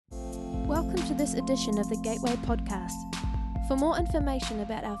Welcome to this edition of the Gateway Podcast. For more information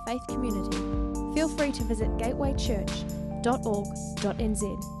about our faith community, feel free to visit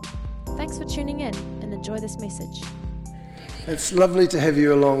gatewaychurch.org.nz. Thanks for tuning in and enjoy this message. It's lovely to have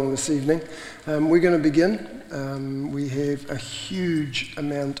you along this evening. We're going to begin. We have a huge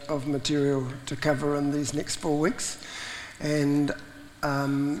amount of material to cover in these next 4 weeks, and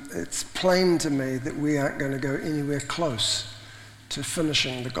it's plain to me that we aren't going to go anywhere close to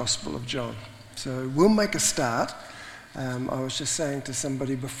finishing the Gospel of John. So we'll make a start. I was just saying to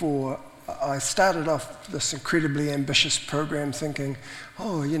somebody before, I started off this incredibly ambitious program thinking,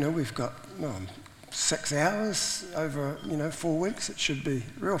 we've got 6 hours over 4 weeks. It should be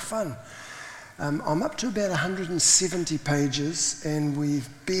real fun. I'm up to about 170 pages, and we've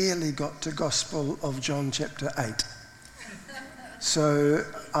barely got to Gospel of John chapter 8. So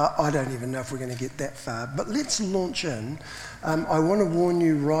I don't even know if we're going to get that far, but let's launch in. I want to warn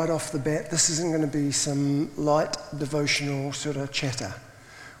you right off the bat, this isn't going to be some light devotional sort of chatter.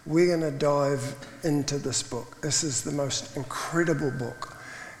 We're going to dive into this book. This is the most incredible book,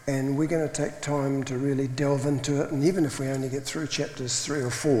 and we're going to take time to really delve into it, and even if we only get through chapters 3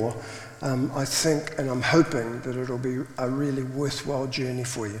 or 4, I think, and I'm hoping that it'll be a really worthwhile journey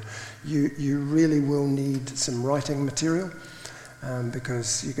for you. You really will need some writing material.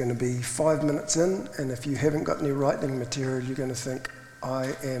 Because you're going to be 5 minutes in, and if you haven't got any writing material, you're going to think,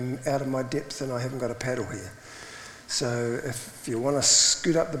 I am out of my depth and I haven't got a paddle here. So if you want to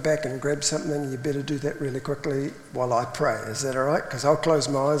scoot up the back and grab something, you better do that really quickly while I pray. Is that all right? Because I'll close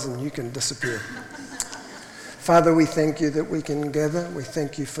my eyes and you can disappear. Father, we thank you that we can gather. We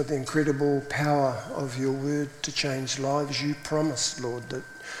thank you for the incredible power of your word to change lives. You promised, Lord, that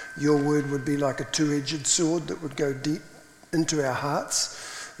your word would be like a two-edged sword that would go deep into our hearts,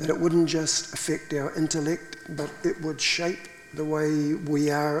 that it wouldn't just affect our intellect, but it would shape the way we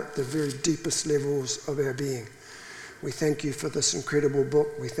are at the very deepest levels of our being. We thank you for this incredible book.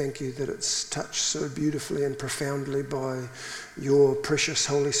 We thank you that it's touched so beautifully and profoundly by your precious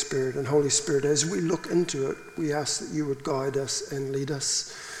Holy Spirit. And Holy Spirit, as we look into it, we ask that you would guide us and lead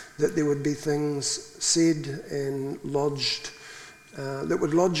us, that there would be things said and lodged that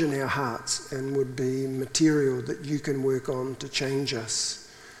would lodge in our hearts and would be material that you can work on to change us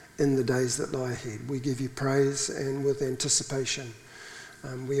in the days that lie ahead. We give you praise, and with anticipation,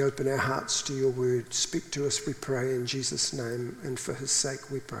 we open our hearts to your word. Speak to us, we pray, in Jesus' name, and for his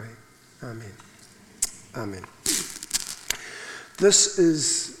sake we pray. Amen. Amen. This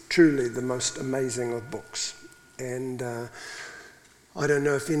is truly the most amazing of books, and I don't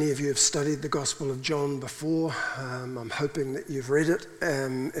know if any of you have studied the Gospel of John before. I'm hoping that you've read it.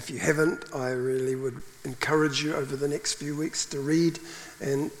 If you haven't, I really would encourage you over the next few weeks to read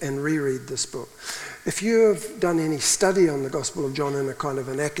and reread this book. If you have done any study on the Gospel of John in a kind of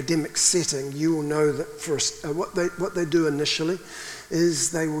an academic setting, you will know that first what they do initially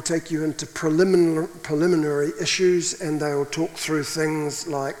is they will take you into preliminary issues, and they will talk through things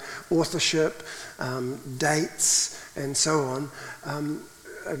like authorship, dates, and so on.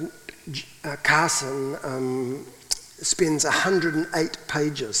 Carson spends 108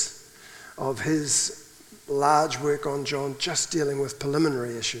 pages of his large work on John just dealing with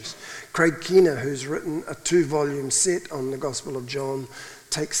preliminary issues. Craig Keener, who's written a 2-volume set on the Gospel of John,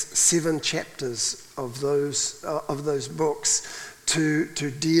 takes 7 chapters of those books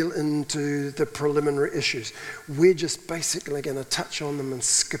to deal into the preliminary issues. We're just basically going to touch on them and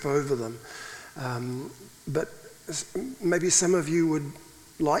skip over them. But maybe some of you would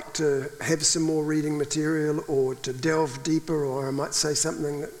like to have some more reading material, or to delve deeper, or I might say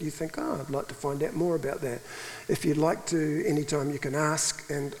something that you think, I'd like to find out more about that. If you'd like to, anytime you can ask,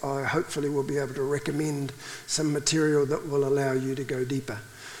 and I hopefully will be able to recommend some material that will allow you to go deeper.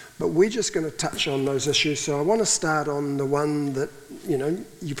 But we're just going to touch on those issues. So I want to start on the one that,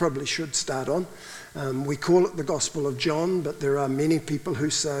 you probably should start on. We call it the Gospel of John, but there are many people who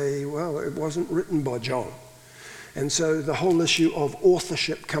say, well, it wasn't written by John. And so the whole issue of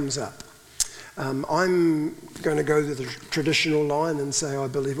authorship comes up. I'm going to go to the traditional line and say I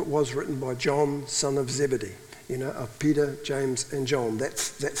believe it was written by John, son of Zebedee, of Peter, James, and John. That's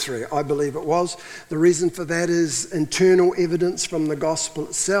 3. I believe it was. The reason for that is internal evidence from the gospel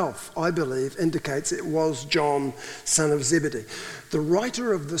itself, I believe, indicates it was John, son of Zebedee. The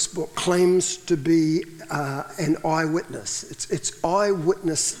writer of this book claims to be an eyewitness. It's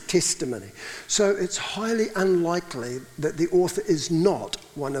eyewitness testimony. So it's highly unlikely that the author is not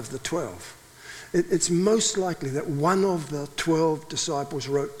one of the 12. It's most likely that one of the 12 disciples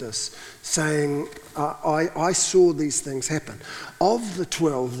wrote this, saying, I saw these things happen. Of the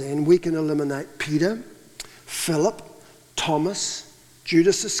 12, then, we can eliminate Peter, Philip, Thomas,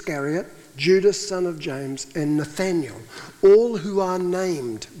 Judas Iscariot, Judas, son of James, and Nathanael, all who are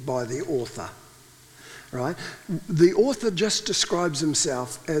named by the author. Right? The author just describes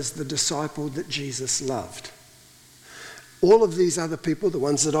himself as the disciple that Jesus loved. All of these other people, the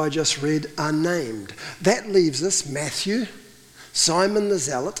ones that I just read, are named. That leaves us Matthew, Simon the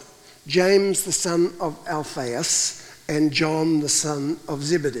Zealot, James the son of Alphaeus, and John the son of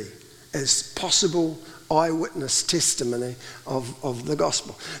Zebedee as possible eyewitness testimony of the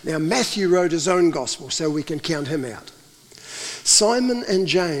gospel. Now, Matthew wrote his own gospel, so we can count him out. Simon and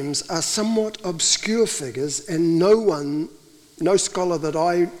James are somewhat obscure figures, and no scholar that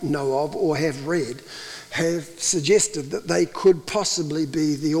I know of or have read have suggested that they could possibly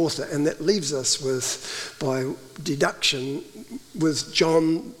be the author, and that leaves us with, by deduction, with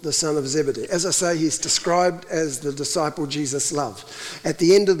John the son of Zebedee. As I say, he's described as the disciple Jesus loved. At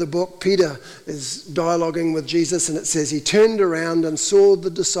the end of the book, Peter is dialoguing with Jesus, and it says he turned around and saw the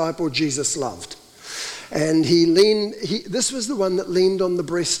disciple Jesus loved. And this was the one that leaned on the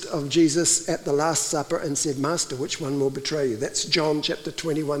breast of Jesus at the Last Supper and said, "Master, which one will betray you?" That's John chapter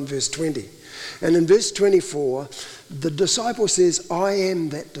 21, verse 20. And in verse 24, the disciple says, "I am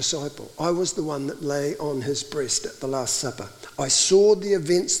that disciple. I was the one that lay on his breast at the Last Supper. I saw the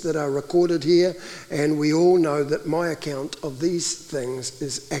events that are recorded here, and we all know that my account of these things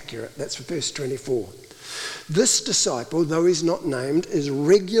is accurate." That's verse 24. This disciple, though he's not named, is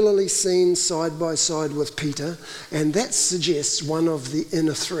regularly seen side by side with Peter, and that suggests one of the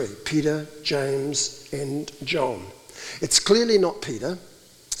inner three, Peter, James, and John. It's clearly not Peter,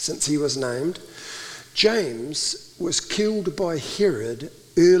 since he was named. James was killed by Herod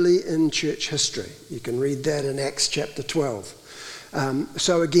early in church history. You can read that in Acts chapter 12.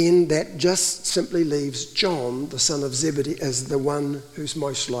 So again, that just simply leaves John, the son of Zebedee, as the one who's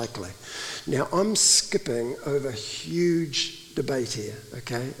most likely. Now, I'm skipping over huge debate here,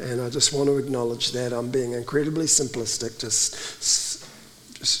 okay? And I just want to acknowledge that I'm being incredibly simplistic, just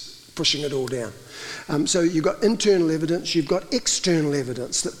pushing it all down. So you've got internal evidence, you've got external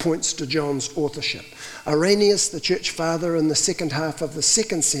evidence that points to John's authorship. Irenaeus, the church father in the second half of the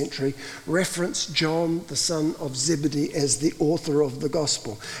 2nd century, referenced John, the son of Zebedee, as the author of the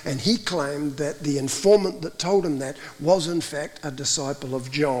gospel. And he claimed that the informant that told him that was in fact a disciple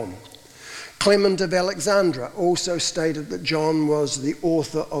of John. Clement of Alexandria also stated that John was the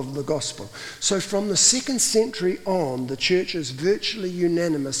author of the gospel. So from the 2nd century on, the church is virtually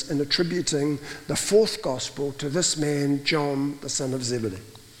unanimous in attributing the 4th gospel to this man, John, the son of Zebedee.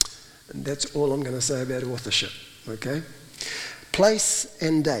 And that's all I'm going to say about authorship, okay? Place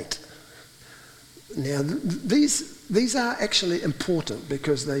and date. Now, these are actually important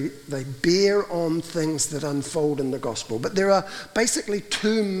because they bear on things that unfold in the gospel. But there are basically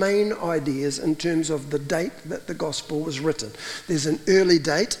two main ideas in terms of the date that the gospel was written. There's an early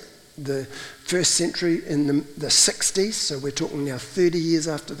date, the 1st century in the 60s, so we're talking now 30 years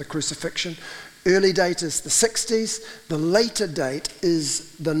after the crucifixion. Early date is the 60s, the later date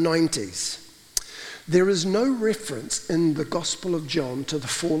is the 90s. There is no reference in the Gospel of John to the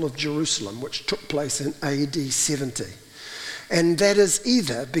fall of Jerusalem, which took place in AD 70. And that is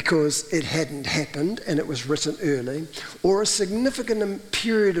either because it hadn't happened and it was written early, or a significant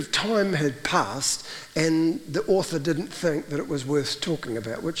period of time had passed and the author didn't think that it was worth talking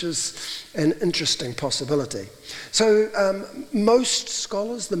about, which is an interesting possibility. So most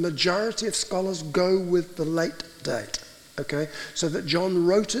scholars, the majority of scholars, go with the late date, okay? So that John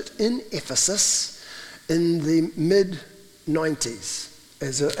wrote it in Ephesus in the mid-90s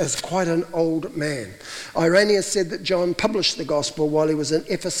as quite an old man. Irenaeus said that John published the gospel while he was in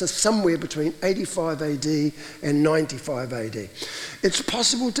Ephesus somewhere between 85 AD and 95 AD. It's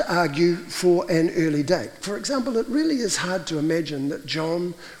possible to argue for an early date. For example, it really is hard to imagine that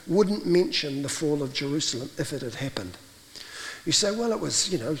John wouldn't mention the fall of Jerusalem if it had happened. You say, well, it was,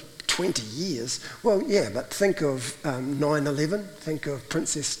 20 years. Well, yeah, but think of 9/11, think of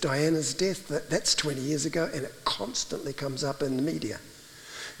Princess Diana's death. That's 20 years ago, and it constantly comes up in the media.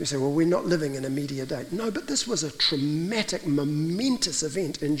 You say, well, we're not living in a media date. No, but this was a traumatic, momentous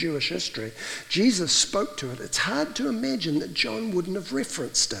event in Jewish history. Jesus spoke to it. It's hard to imagine that John wouldn't have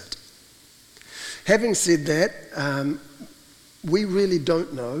referenced it. Having said that, we really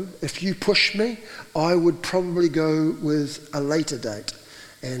don't know. If you push me, I would probably go with a later date.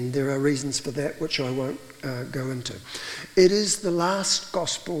 And there are reasons for that, which I won't go into. It is the last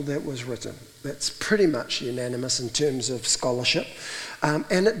gospel that was written. That's pretty much unanimous in terms of scholarship.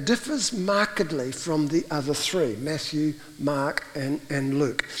 And it differs markedly from the other three, Matthew, Mark, and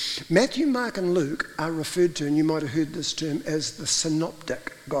Luke. Matthew, Mark, and Luke are referred to, and you might have heard this term, as the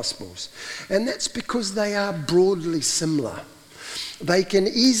synoptic gospels. And that's because they are broadly similar. They can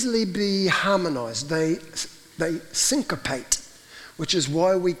easily be harmonized. They syncopate, which is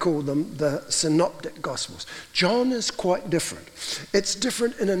why we call them the synoptic gospels. John is quite different. It's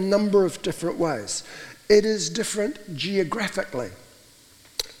different in a number of different ways. It is different geographically.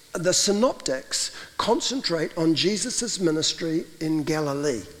 The synoptics concentrate on Jesus' ministry in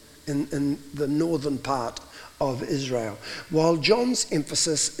Galilee, in the northern part of Israel, while John's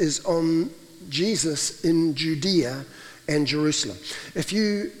emphasis is on Jesus in Judea and Jerusalem. If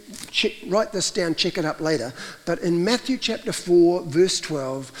you write this down, check it up later, but in Matthew chapter 4, verse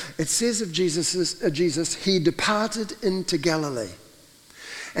 12, it says of Jesus, he departed into Galilee.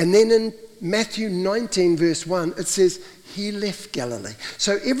 And then in Matthew 19, verse 1, it says he left Galilee.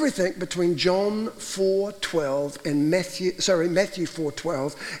 So everything between John 4:12 and Matthew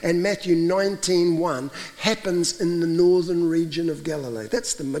 4:12 and Matthew 19:1 happens in the northern region of Galilee.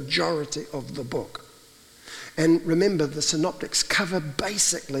 That's the majority of the book. And remember, the synoptics cover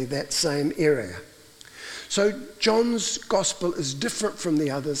basically that same area. So John's gospel is different from the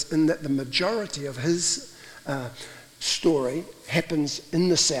others in that the majority of his story happens in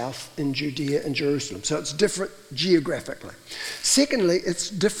the south, in Judea and Jerusalem. So it's different geographically. Secondly,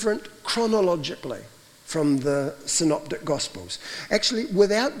 it's different chronologically from the synoptic gospels. Actually,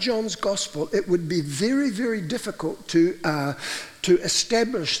 without John's gospel, it would be very, very difficult to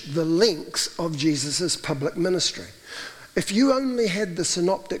establish the links of Jesus' public ministry. If you only had the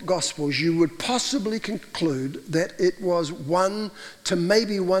synoptic gospels, you would possibly conclude that it was 1 to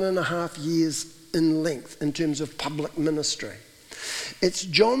maybe 1.5 years in length in terms of public ministry. It's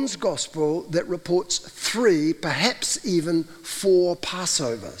John's gospel that reports 3, perhaps even 4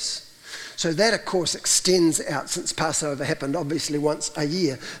 Passovers. So that, of course, extends out, since Passover happened obviously once a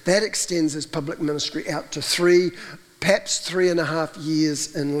year, that extends his public ministry out to 3, perhaps 3.5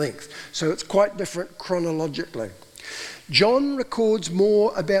 years in length. So it's quite different chronologically. John records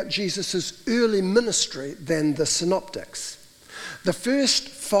more about Jesus' early ministry than the synoptics. The first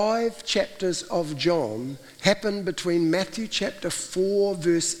 5 chapters of John happen between Matthew chapter 4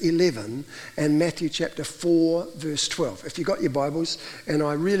 verse 11 and Matthew chapter 4 verse 12. If you've got your Bibles, and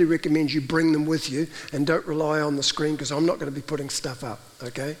I really recommend you bring them with you and don't rely on the screen because I'm not going to be putting stuff up,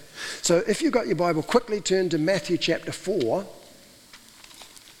 okay? So if you've got your Bible, quickly turn to Matthew chapter 4.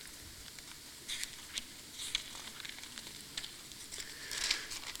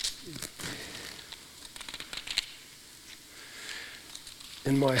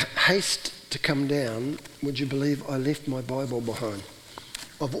 In my haste to come down, would you believe I left my Bible behind?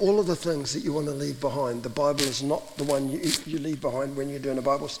 Of all of the things that you want to leave behind, the Bible is not the one you leave behind when you're doing a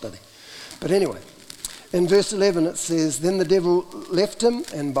Bible study. But anyway, in verse 11 it says, then the devil left him,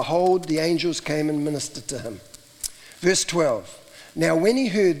 and behold, the angels came and ministered to him. Verse 12, now when he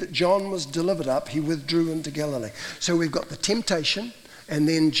heard that John was delivered up, he withdrew into Galilee. So we've got the temptation, and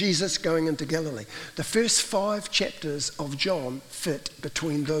then Jesus going into Galilee. The first 5 chapters of John fit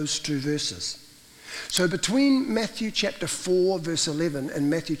between those 2 verses. So between Matthew chapter 4 verse 11 and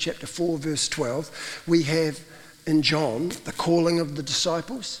Matthew chapter 4 verse 12, we have in John the calling of the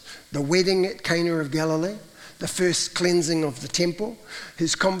disciples, the wedding at Cana of Galilee, the first cleansing of the temple,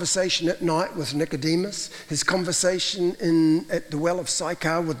 his conversation at night with Nicodemus, his conversation at the well of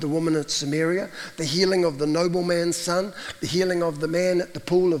Sychar with the woman at Samaria, the healing of the nobleman's son, the healing of the man at the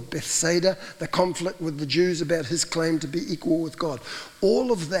pool of Bethsaida, the conflict with the Jews about his claim to be equal with God.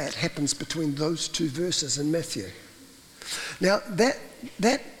 All of that happens between those 2 verses in Matthew. Now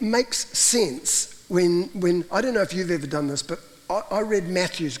that makes sense when I don't know if you've ever done this, but I read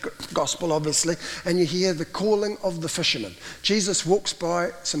Matthew's gospel, obviously, and you hear the calling of the fishermen. Jesus walks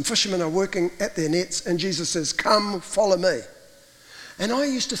by, some fishermen are working at their nets, and Jesus says, come, follow me. And I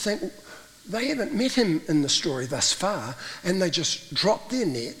used to think, they haven't met him in the story thus far, and they just drop their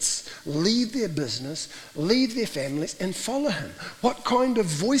nets, leave their business, leave their families, and follow him. What kind of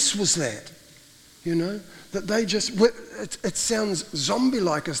voice was that? You know, that they just, it sounds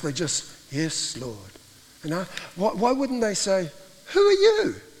zombie-like as they just, yes, Lord. You know, why wouldn't they say, who are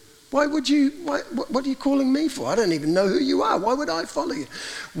you? What are you calling me for? I don't even know who you are. Why would I follow you?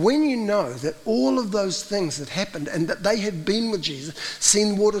 When you know that all of those things that happened and that they had been with Jesus,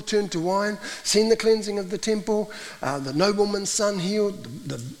 seen water turn to wine, seen the cleansing of the temple, the nobleman's son healed,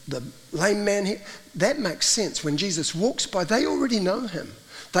 the lame man healed, that makes sense. When Jesus walks by, they already know him.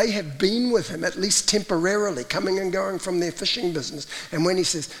 They have been with him, at least temporarily, coming and going from their fishing business. And when he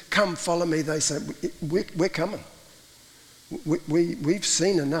says, come, follow me, they say, we're coming. We've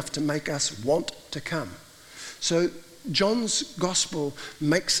seen enough to make us want to come. So John's gospel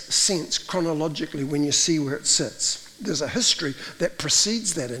makes sense chronologically when you see where it sits. There's a history that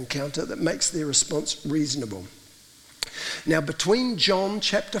precedes that encounter that makes their response reasonable. Now, between John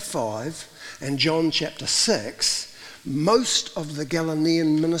chapter 5 and John chapter 6, most of the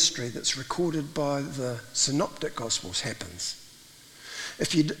Galilean ministry that's recorded by the Synoptic Gospels happens.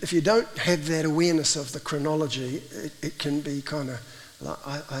 If you don't have that awareness of the chronology, it can be kind of like,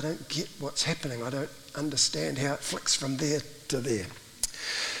 I don't get what's happening. I don't understand how it flicks from there to there.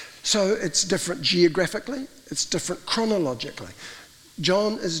 So it's different geographically, it's different chronologically.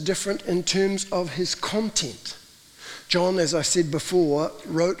 John is different in terms of his content. John, as I said before,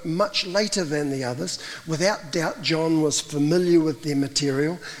 wrote much later than the others. Without doubt, John was familiar with their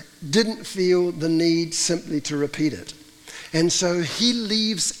material, didn't feel the need simply to repeat it. And so he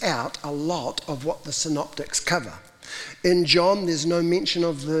leaves out a lot of what the synoptics cover. In John, there's no mention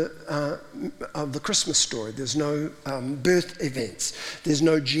of the Christmas story. There's no birth events. There's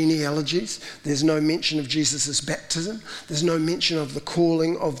no genealogies. There's no mention of Jesus' baptism. There's no mention of the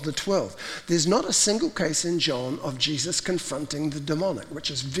calling of the 12. There's not a single case in John of Jesus confronting the demonic, which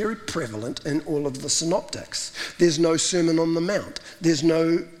is very prevalent in all of the synoptics. There's no Sermon on the Mount. There's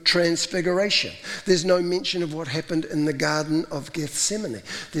no transfiguration. There's no mention of what happened in the Garden of Gethsemane.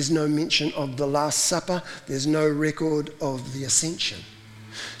 There's no mention of the Last Supper. There's no record of the Ascension.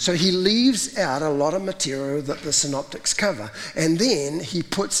 So he leaves out a lot of material that the synoptics cover, and then he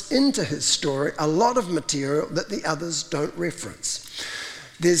puts into his story a lot of material that the others don't reference.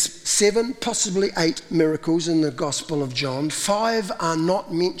 There's 7, possibly 8 miracles in the Gospel of John. 5 are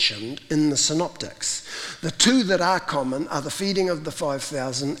not mentioned in the synoptics. The 2 that are common are the feeding of the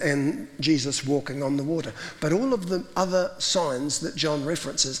 5,000 and Jesus walking on the water. But all of the other signs that John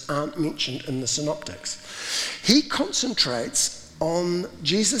references aren't mentioned in the synoptics. He concentrates on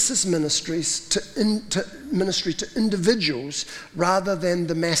Jesus' ministry to individuals rather than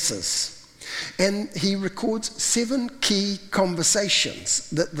the masses. And he records 7 key conversations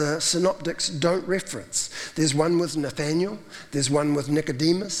that the synoptics don't reference. There's one with Nathanael, there's one with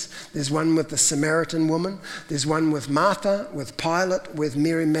Nicodemus, there's one with the Samaritan woman, there's one with Martha, with Pilate, with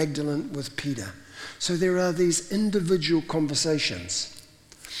Mary Magdalene, with Peter. So there are these individual conversations.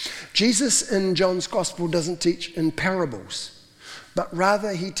 Jesus in John's Gospel doesn't teach in parables, but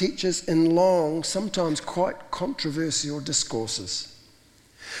rather he teaches in long, sometimes quite controversial discourses.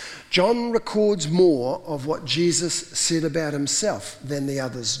 John records more of what Jesus said about himself than the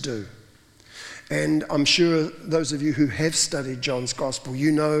others do. And I'm sure those of you who have studied John's Gospel,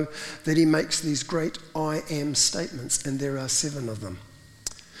 you know that he makes these great I am statements, and there are 7 of them.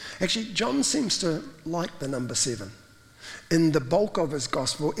 Actually, John seems to like the number 7. In the bulk of his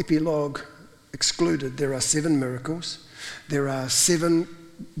Gospel, epilogue excluded, there are 7 miracles. There are 7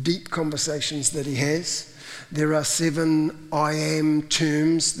 deep conversations that he has. There are 7 I am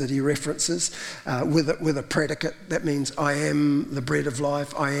terms that he references with a predicate. That means I am the bread of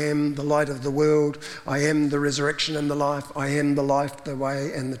life, I am the light of the world, I am the resurrection and the life, I am the life, the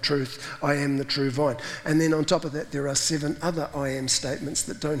way and the truth, I am the true vine. And then on top of that, there are 7 other I am statements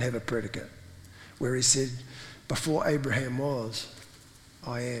that don't have a predicate, where he said, before Abraham was,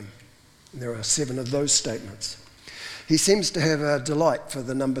 I am. And there are 7 of those statements. He seems to have a delight for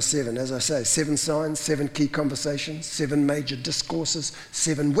the number 7. As I say, 7 signs, 7 key conversations, 7 major discourses,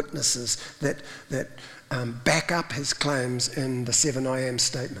 7 witnesses that back up his claims in the 7 I am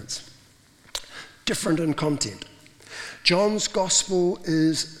statements. Different in content. John's Gospel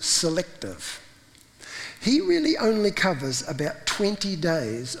is selective. He really only covers about 20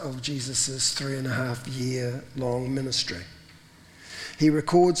 days of Jesus' 3.5-year-long ministry. He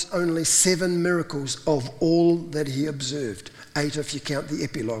records only 7 miracles of all that he observed, 8 if you count the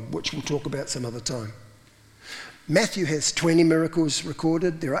epilogue, which we'll talk about some other time. Matthew has 20 miracles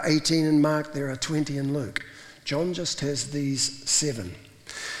recorded. There are 18 in Mark, there are 20 in Luke. John just has these 7.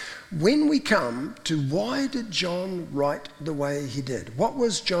 When we come to why did John write the way he did? What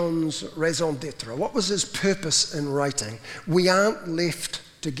was John's raison d'etre? What was his purpose in writing? We aren't left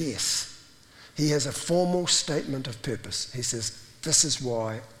to guess. He has a formal statement of purpose. He says, this is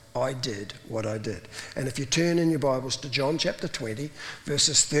why I did what I did. And if you turn in your Bibles to John chapter 20,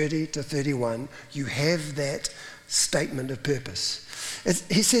 verses 30 to 31, you have that statement of purpose.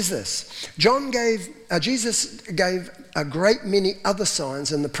 He says this, Jesus gave a great many other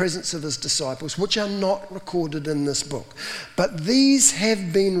signs in the presence of his disciples, which are not recorded in this book. But these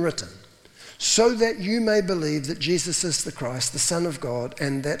have been written, so that you may believe that Jesus is the Christ, the Son of God,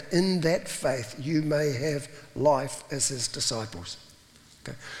 and that in that faith you may have life as his disciples.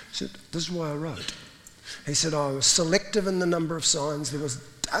 Okay. So this is why I wrote. He said, I was selective in the number of signs. There was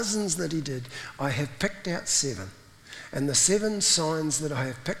dozens that he did. I have picked out 7. And the 7 signs that I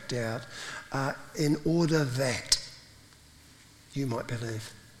have picked out are in order that you might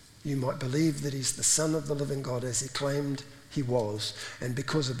believe. You might believe that he's the Son of the living God as he claimed he was, and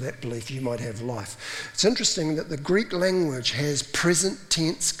because of that belief you might have life. It's interesting that the Greek language has present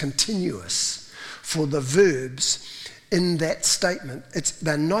tense continuous for the verbs in that statement. It's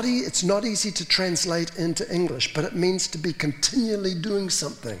not easy to translate into English, but it means to be continually doing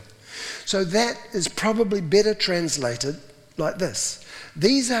something. So that is probably better translated like this.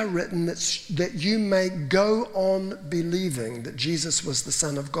 These are written that you may go on believing that Jesus was the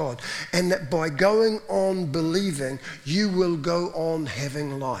Son of God, and that by going on believing, you will go on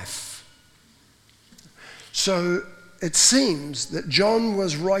having life. So it seems that John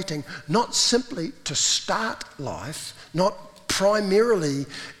was writing not simply to start life, not primarily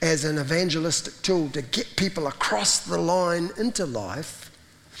as an evangelistic tool to get people across the line into life,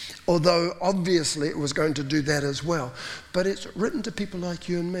 although obviously it was going to do that as well. But it's written to people like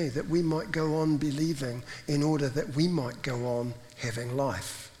you and me that we might go on believing in order that we might go on having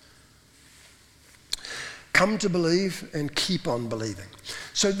life. Come to believe and keep on believing.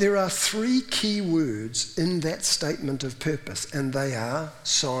 So there are three key words in that statement of purpose, and they are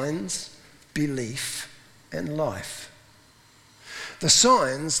signs, belief, and life. The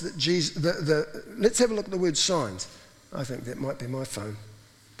signs that Jesus... let's have a look at the word signs. I think that might be my phone.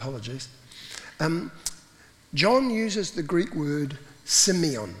 Apologies. John uses the Greek word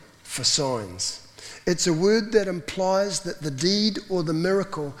semeion for signs. It's a word that implies that the deed or the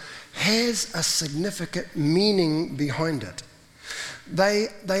miracle has a significant meaning behind it.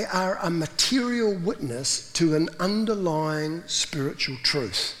 They are a material witness to an underlying spiritual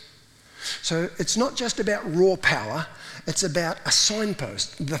truth. So it's not just about raw power, it's about a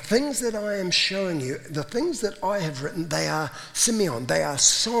signpost. The things that I am showing you, the things that I have written, they are semeion, they are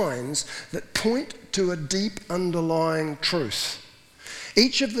signs that point to a deep underlying truth.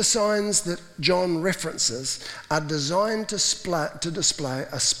 Each of the signs that John references are designed to display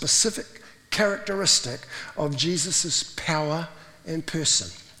a specific characteristic of Jesus' power and person.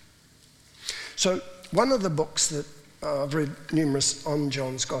 So one of the books that I've read numerous on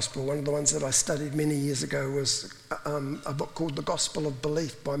John's Gospel. One of the ones that I studied many years ago was a book called The Gospel of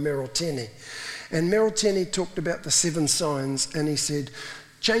Belief by Merrill Tenney. And Merrill Tenney talked about the 7 signs, and he said,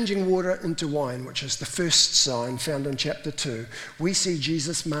 changing water into wine, which is the first sign found in chapter 2, we see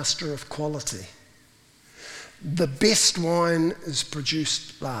Jesus master of quality. The best wine is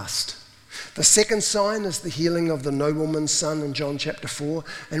produced last. The second sign is the healing of the nobleman's son in John chapter 4.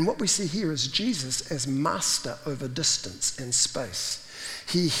 And what we see here is Jesus as master over distance and space.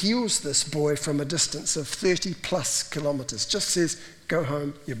 He heals this boy from a distance of 30 plus kilometers. Just says, go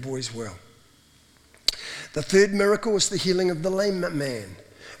home, your boy's well. The third miracle is the healing of the lame man.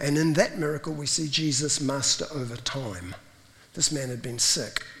 And in that miracle, we see Jesus master over time. This man had been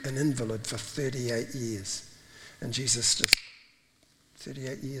sick, an invalid for 38 years. And Jesus just,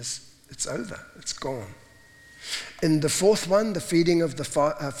 38 years, it's over, it's gone. In the fourth one, the feeding of the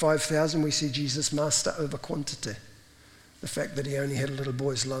 5,000, we see Jesus master over quantity. The fact that he only had a little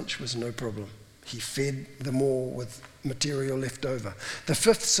boy's lunch was no problem. He fed them all with material left over. The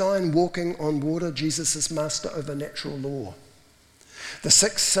fifth sign, walking on water, Jesus is master over natural law. The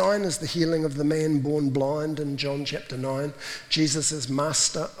sixth sign is the healing of the man born blind in John chapter 9. Jesus is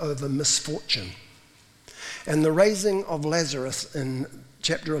master over misfortune. And the raising of Lazarus in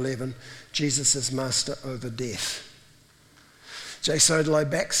chapter 11, Jesus is master over death. J. Soderlo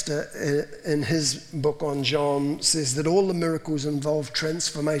Baxter, in his book on John, says that all the miracles involve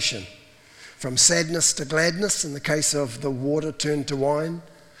transformation, from sadness to gladness in the case of the water turned to wine,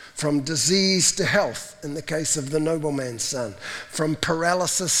 from disease to health in the case of the nobleman's son, from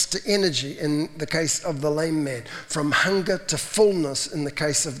paralysis to energy in the case of the lame man, from hunger to fullness in the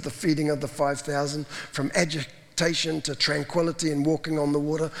case of the feeding of the 5,000, from agitation to tranquility and walking on the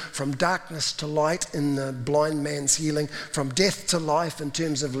water, from darkness to light in the blind man's healing, from death to life in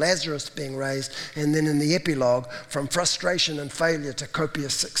terms of Lazarus being raised, and then in the epilogue, from frustration and failure to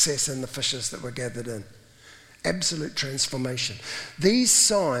copious success in the fishes that were gathered in. Absolute transformation. These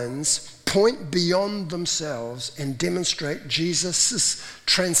signs point beyond themselves and demonstrate Jesus'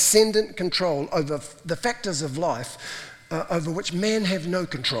 transcendent control over the factors of life over which man have no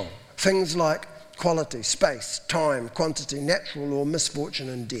control. Things like quality, space, time, quantity, natural law, misfortune,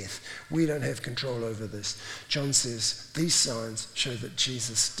 and death. We don't have control over this. John says these signs show that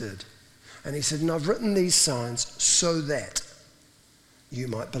Jesus did. And he said, and I've written these signs so that you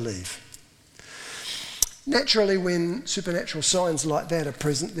might believe. Naturally, when supernatural signs like that are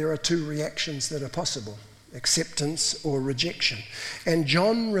present, there are two reactions that are possible. acceptance or rejection. And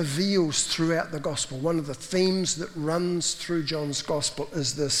John reveals throughout the gospel, one of the themes that runs through John's gospel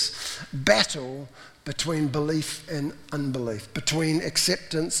is this battle between belief and unbelief, between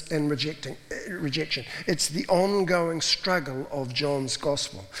acceptance and rejection. It's the ongoing struggle of John's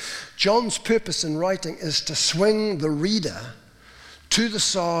gospel. John's purpose in writing is to swing the reader to the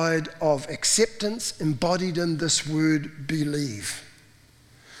side of acceptance embodied in this word believe.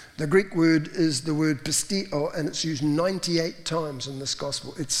 The Greek word is the word pisteo, and it's used 98 times in this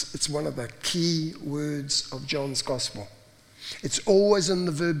gospel. It's one of the key words of John's gospel. It's always in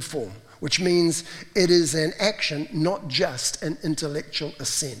the verb form, which means it is an action, not just an intellectual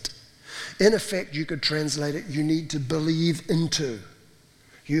assent. In effect, you could translate it, you need to believe into.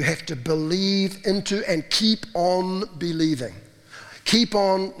 You have to believe into and keep on believing. Keep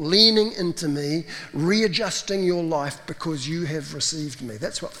on leaning into me, readjusting your life because you have received me.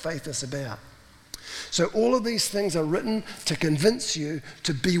 That's what faith is about. So all of these things are written to convince you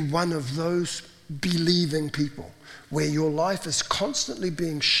to be one of those believing people, where your life is constantly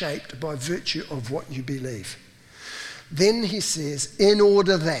being shaped by virtue of what you believe. Then he says, in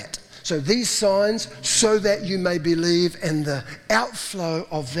order that. So these signs, so that you may believe, and the outflow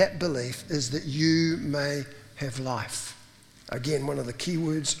of that belief is that you may have life. Again, one of the key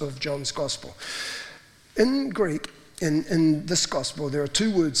words of John's gospel. In Greek, in this gospel, there are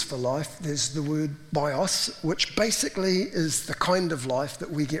two words for life. There's the word bios, which basically is the kind of life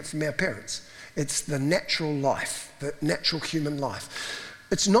that we get from our parents. It's the natural life, the natural human life.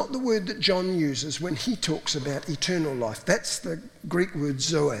 It's not the word that John uses when he talks about eternal life. That's the Greek word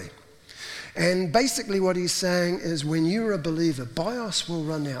zoe. And basically what he's saying is when you're a believer, bios will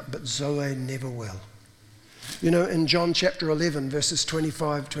run out, but zoe never will. You know, in John chapter 11, verses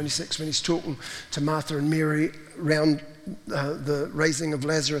 25, 26, when he's talking to Martha and Mary around the raising of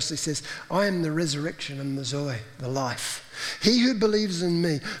Lazarus, he says, I am the resurrection and the zoe, the life. He who believes in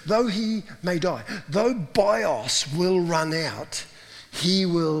me, though he may die, though bios will run out, he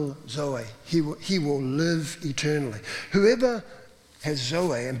will zoe, he will live eternally. Whoever has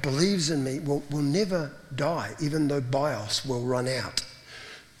zoe and believes in me will never die, even though bios will run out.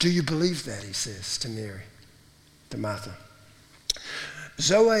 Do you believe that, he says to Mary, to Martha.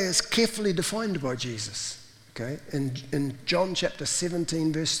 Zoe is carefully defined by Jesus. Okay? In John chapter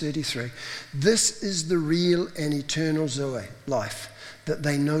 17, verse 33, this is the real and eternal zoe, life, that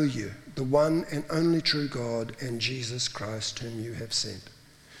they know you, the one and only true God, and Jesus Christ whom you have sent.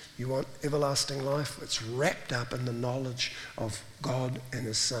 You want everlasting life? It's wrapped up in the knowledge of God and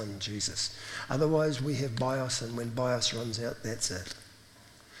his Son, Jesus. Otherwise, we have bios, and when bios runs out, that's it.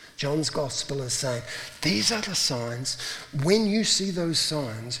 John's gospel is saying, these are the signs. When you see those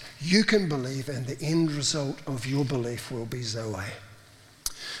signs, you can believe, and the end result of your belief will be zoe.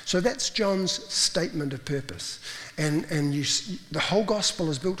 So that's John's statement of purpose. And the whole gospel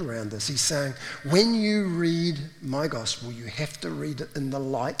is built around this. He's saying, when you read my gospel, you have to read it in the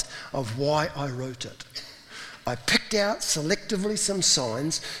light of why I wrote it. I picked out selectively some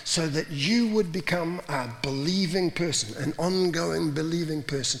signs so that you would become a believing person, an ongoing believing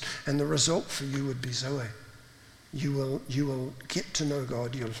person, and the result for you would be zoe. You will get to know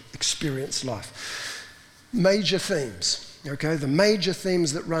God, you'll experience life. Major themes, okay? The major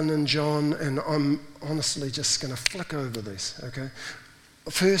themes that run in John, and I'm honestly just going to flick over these, okay?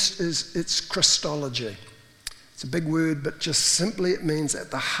 First is it's Christology. It's a big word, but just simply it means at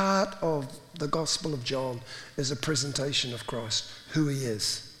the heart of the Gospel of John is a presentation of Christ, who he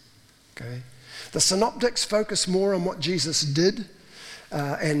is. Okay? The synoptics focus more on what Jesus did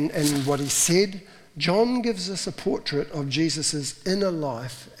and what he said. John gives us a portrait of Jesus' inner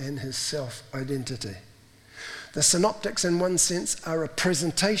life and his self-identity. The synoptics, in one sense, are a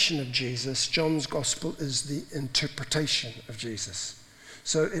presentation of Jesus. John's Gospel is the interpretation of Jesus.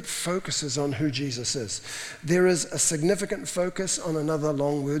 So it focuses on who Jesus is. There is a significant focus on another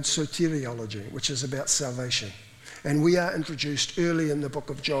long word, soteriology, which is about salvation. And we are introduced early in the book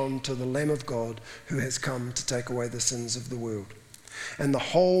of John to the Lamb of God who has come to take away the sins of the world. And the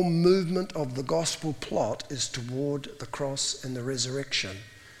whole movement of the gospel plot is toward the cross and the resurrection,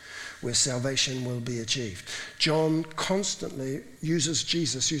 where salvation will be achieved. John constantly uses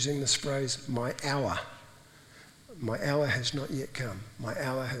Jesus using this phrase, my hour. My hour has not yet come. My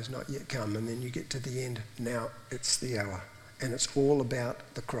hour has not yet come. And then you get to the end. Now it's the hour. And it's all about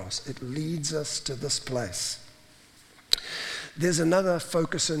the cross. It leads us to this place. There's another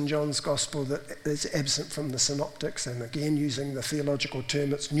focus in John's gospel that is absent from the synoptics. And again, using the theological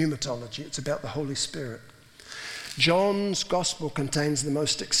term, it's pneumatology. It's about the Holy Spirit. John's gospel contains the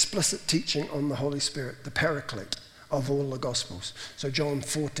most explicit teaching on the Holy Spirit, the Paraclete. of all the Gospels. So John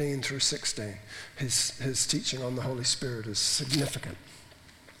 14 through 16, his teaching on the Holy Spirit is significant.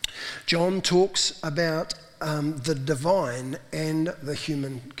 John talks about the divine and the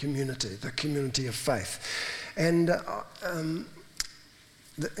human community, the community of faith. And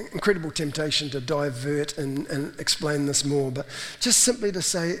the incredible temptation to divert and explain this more, but just simply to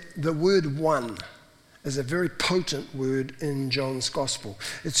say the word one is a very potent word in John's Gospel.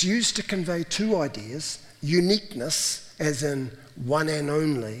 It's used to convey two ideas: uniqueness, as in one and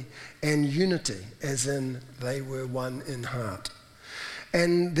only, and unity, as in they were one in heart.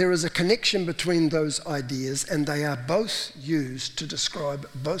 And there is a connection between those ideas, and they are both used to describe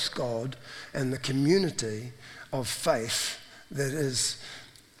both God and the community of faith that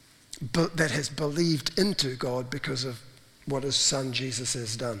has believed into God because of what his son Jesus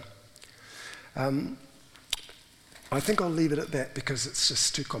has done. I think I'll leave it at that because it's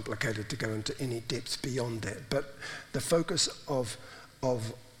just too complicated to go into any depth beyond that. But the focus of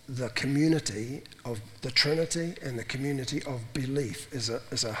the community of the Trinity and the community of belief is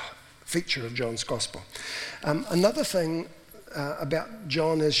a feature of John's Gospel. Another thing about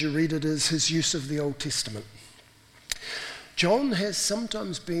John as you read it is his use of the Old Testament. John has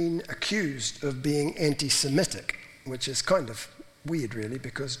sometimes been accused of being anti-Semitic, which is kind of weird really,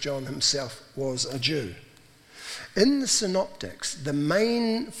 because John himself was a Jew. In the Synoptics, the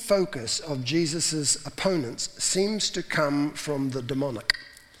main focus of Jesus' opponents seems to come from the demonic.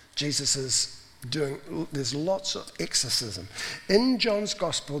 There's lots of exorcism. In John's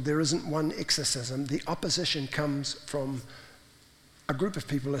Gospel, there isn't one exorcism. The opposition comes from a group of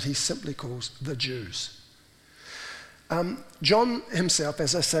people that he simply calls the Jews. John himself,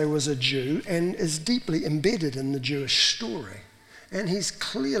 as I say, was a Jew and is deeply embedded in the Jewish story. And he's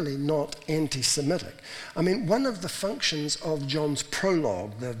clearly not anti-Semitic. I mean, one of the functions of John's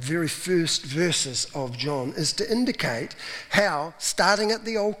prologue, the very first verses of John, is to indicate how, starting at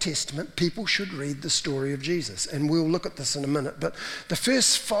the Old Testament, people should read the story of Jesus. And we'll look at this in a minute. But the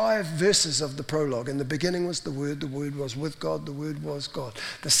first 5 verses of the prologue: in the beginning was the Word was with God, the Word was God.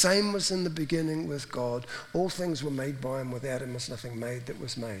 The same was in the beginning with God. All things were made by him, without him was nothing made that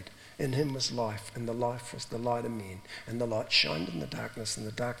was made. In him was life, and the life was the light of men. And the light shined in the darkness, and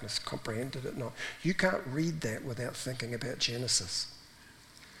the darkness comprehended it not. You can't read that without thinking about Genesis.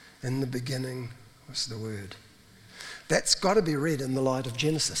 In the beginning was the Word. That's got to be read in the light of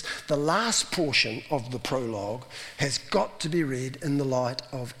Genesis. The last portion of the prologue has got to be read in the light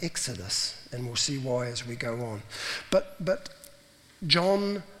of Exodus, and we'll see why as we go on. But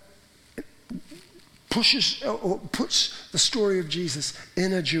John puts the story of Jesus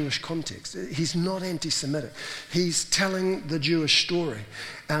in a Jewish context. He's not anti-Semitic. He's telling the Jewish story.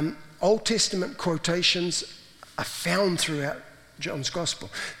 Old Testament quotations are found throughout John's Gospel.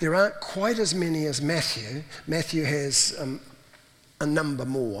 There aren't quite as many as Matthew. Matthew has a number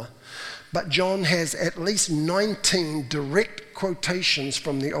more. But John has at least 19 direct quotations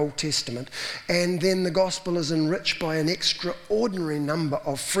from the Old Testament, and then the Gospel is enriched by an extraordinary number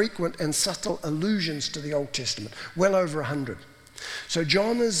of frequent and subtle allusions to the Old Testament, well over 100. So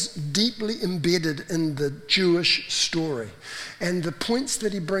John is deeply embedded in the Jewish story, and the points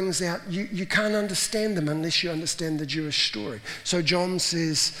that he brings out, you can't understand them unless you understand the Jewish story. So John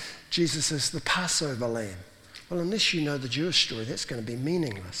says Jesus is the Passover lamb. Well, unless you know the Jewish story, that's going to be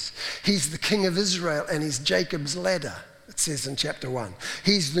meaningless. He's the King of Israel, and he's Jacob's ladder, it says in chapter 1.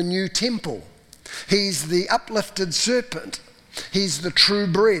 He's the new temple. He's the uplifted serpent. He's the true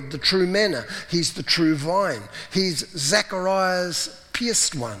bread, the true manna. He's the true vine. He's Zechariah's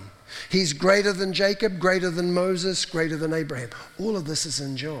pierced one. He's greater than Jacob, greater than Moses, greater than Abraham. All of this is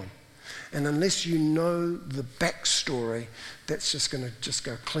in John. And unless you know the backstory, that's just going to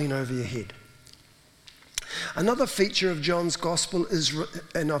go clean over your head. Another feature of John's Gospel is,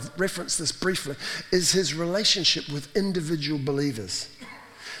 and I've referenced this briefly, is his relationship with individual believers.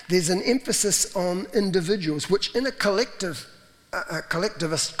 There's an emphasis on individuals, which in a collectivist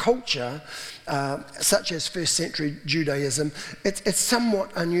culture, such as first century Judaism, it's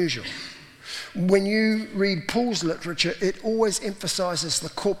somewhat unusual. When you read Paul's literature, it always emphasizes the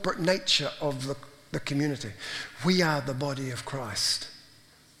corporate nature of the community. We are the body of Christ.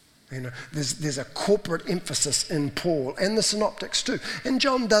 You know, there's a corporate emphasis in Paul and the Synoptics too. And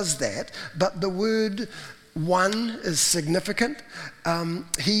John does that, but the word one is significant.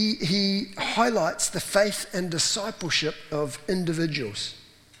 He highlights the faith and discipleship of individuals.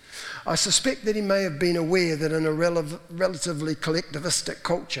 I suspect that he may have been aware that in a relatively collectivistic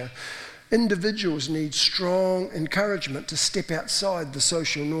culture, individuals need strong encouragement to step outside the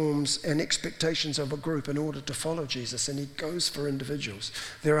social norms and expectations of a group in order to follow Jesus, and he goes for individuals.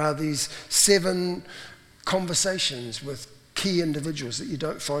 There are these 7 conversations with key individuals that you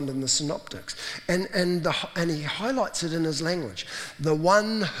don't find in the synoptics. And he highlights it in his language. The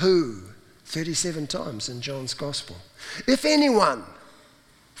one who, 37 times in John's Gospel. If anyone,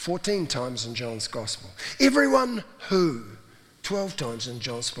 14 times in John's Gospel. Everyone who, 12 times in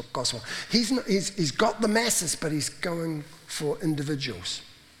John's Gospel. He's got the masses, but he's going for individuals.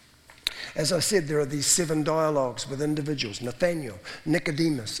 As I said, there are these 7 dialogues with individuals: Nathaniel,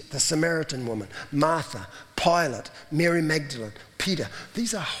 Nicodemus, the Samaritan woman, Martha, Pilate, Mary Magdalene, Peter.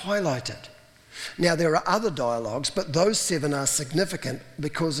 These are highlighted. Now, there are other dialogues, but those 7 are significant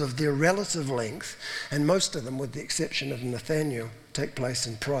because of their relative length, and most of them, with the exception of Nathaniel, take place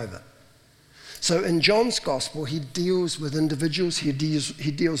in private. So in John's Gospel, he deals with individuals, he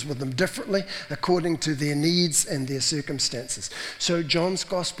deals with them differently according to their needs and their circumstances. So John's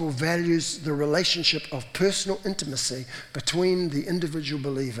Gospel values the relationship of personal intimacy between the individual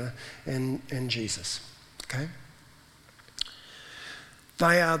believer and Jesus. Okay?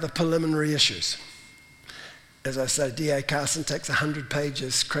 They are the preliminary issues. As I say, D.A. Carson takes 100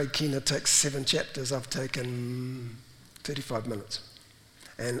 pages, Craig Keener takes 7 chapters, I've taken 35 minutes.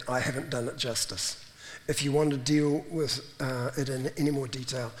 And I haven't done it justice. If you want to deal with it in any more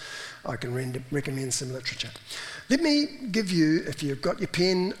detail, I can recommend some literature. Let me give you, if you've got your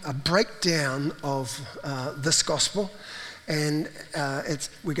pen, a breakdown of this gospel. And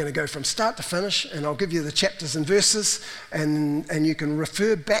we're going to go from start to finish, and I'll give you the chapters and verses, and you can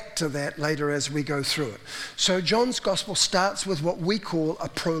refer back to that later as we go through it. So John's gospel starts with what we call a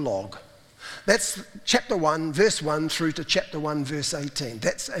prologue. That's chapter 1, verse 1 through to chapter 1, verse 18.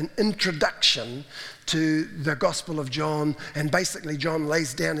 That's an introduction to the Gospel of John, and basically John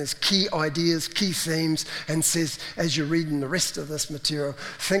lays down his key ideas, key themes, and says, as you're reading the rest of this material,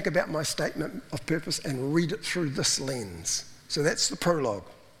 think about my statement of purpose and read it through this lens. So that's the prologue.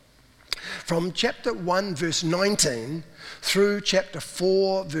 From chapter 1, verse 19 through chapter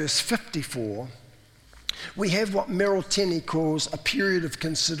 4, verse 54, we have what Merrill Tenney calls a period of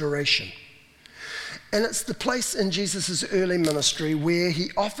consideration. And it's the place in Jesus' early ministry where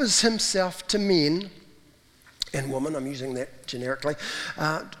he offers himself to men and women, I'm using that generically,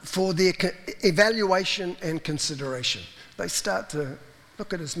 for their evaluation and consideration. They start to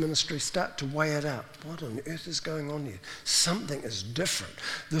look at his ministry, start to weigh it out. What on earth is going on here? Something is different.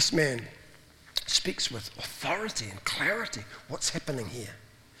 This man speaks with authority and clarity. What's happening here?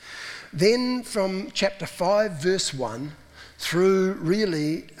 Then from chapter 5, verse 1, through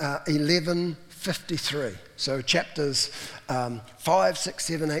really 11:53. So chapters 5, 6,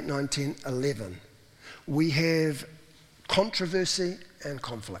 7, 8, 9, 10, 11. We have controversy and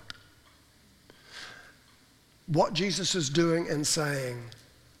conflict. What Jesus is doing and saying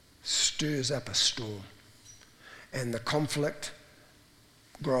stirs up a storm. And the conflict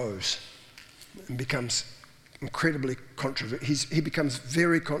grows and becomes incredibly controversial. He becomes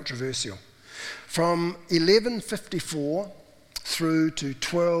very controversial. From 11:54 through to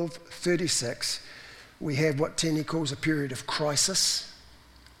 12:36, we have what Tenney calls a period of crisis.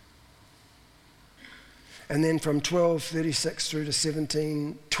 And then from 12:36 through to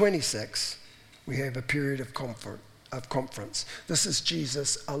 17:26, we have a period of conference. This is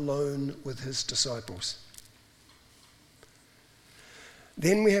Jesus alone with his disciples.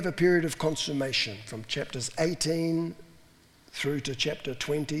 Then we have a period of consummation from chapters 18 through to chapter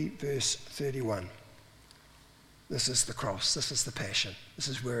 20, verse 31. This is the cross. This is the passion. This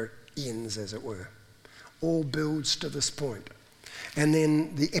is where it ends, as it were. All builds to this point. And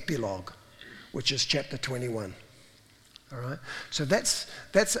then the epilogue, which is chapter 21. All right? So that's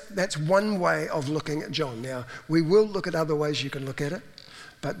one way of looking at John. Now, we will look at other ways you can look at it,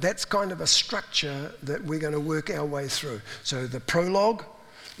 but that's kind of a structure that we're going to work our way through. So the prologue,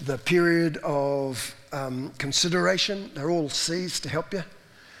 the period of consideration, they're all C's to help you.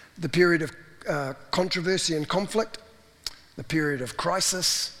 The period of controversy and conflict, the period of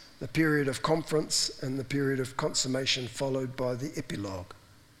crisis, the period of conference, and the period of consummation, followed by the epilogue.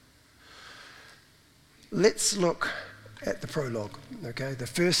 Let's look at the prologue, okay? The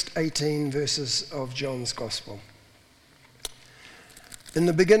first 18 verses of John's Gospel. In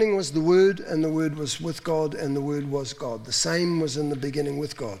the beginning was the Word, and the Word was with God, and the Word was God. The same was in the beginning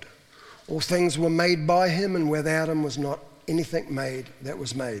with God. All things were made by him, and without him was not anything made that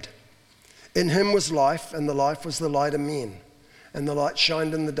was made. In him was life, and the life was the light of men. And the light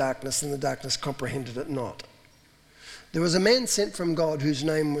shined in the darkness, and the darkness comprehended it not. There was a man sent from God whose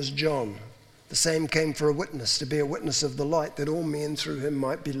name was John. The same came for a witness, to be a witness of the light, that all men through him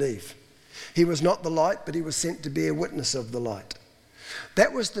might believe. He was not the light, but he was sent to be a witness of the light.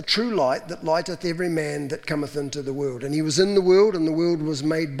 That was the true light that lighteth every man that cometh into the world. And he was in the world, and the world was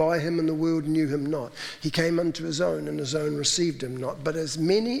made by him, and the world knew him not. He came unto his own, and his own received him not. But as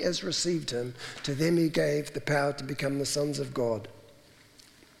many as received him, to them he gave the power to become the sons of God,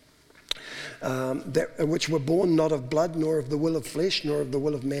 which were born not of blood, nor of the will of flesh, nor of the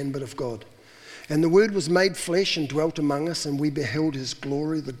will of man, but of God. And the Word was made flesh and dwelt among us, and we beheld his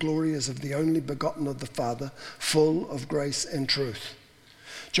glory. The glory is of the only begotten of the Father, full of grace and truth.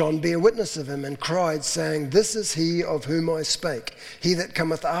 John bare witness of him and cried, saying, This is he of whom I spake. He that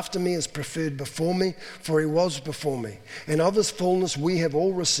cometh after me is preferred before me, for he was before me. And of his fullness we have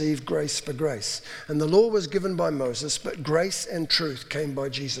all received grace for grace. And the law was given by Moses, but grace and truth came by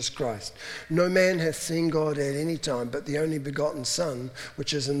Jesus Christ. No man hath seen God at any time, but the only begotten Son,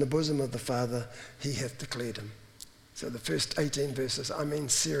 which is in the bosom of the Father, he hath declared him. So the first 18 verses, I mean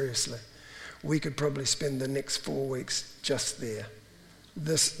seriously, we could probably spend the next 4 weeks just there.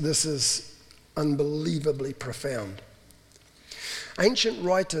 This is unbelievably profound. Ancient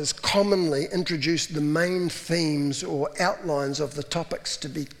writers commonly introduced the main themes or outlines of the topics to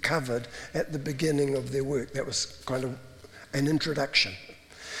be covered at the beginning of their work. That was kind of an introduction.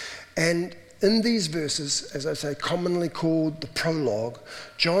 And in these verses, as I say, commonly called the prologue,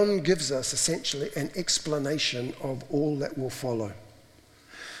 John gives us essentially an explanation of all that will follow.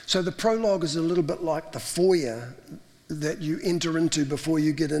 So the prologue is a little bit like the foyer that you enter into before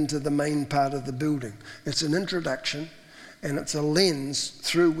you get into the main part of the building. It's an introduction, and it's a lens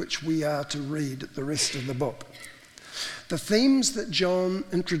through which we are to read the rest of the book. The themes that John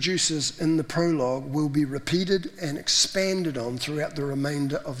introduces in the prologue will be repeated and expanded on throughout the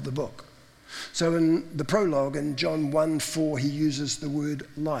remainder of the book. So in the prologue, in John 1:4, he uses the word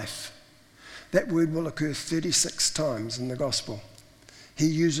life. That word will occur 36 times in the gospel. He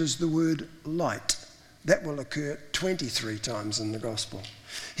uses the word light. That will occur 23 times in the gospel.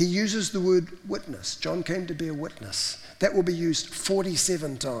 He uses the word witness. John came to be a witness. That will be used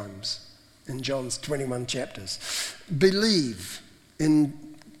 47 times in John's 21 chapters. Believe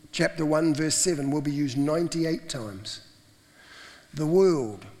in chapter 1, verse 7 will be used 98 times. The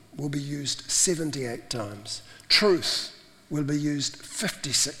world will be used 78 times. Truth will be used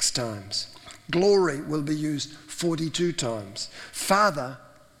 56 times. Glory will be used 42 times. Father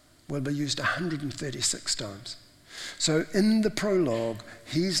will be used 136 times. So in the prologue,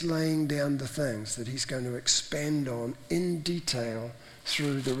 he's laying down the things that he's going to expand on in detail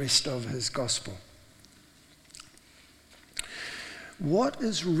through the rest of his gospel. What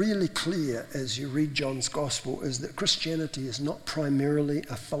is really clear as you read John's gospel is that Christianity is not primarily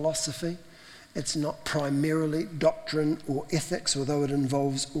a philosophy. It's not primarily doctrine or ethics, although it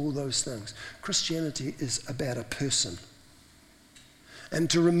involves all those things. Christianity is about a person. And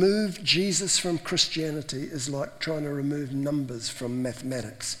to remove Jesus from Christianity is like trying to remove numbers from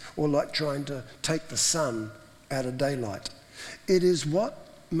mathematics, or like trying to take the sun out of daylight. It is what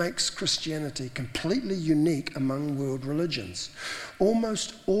makes Christianity completely unique among world religions.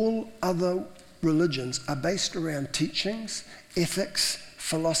 Almost all other religions are based around teachings, ethics,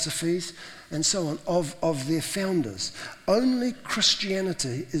 philosophies, and so on of their founders. Only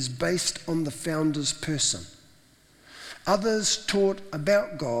Christianity is based on the founder's person. Others taught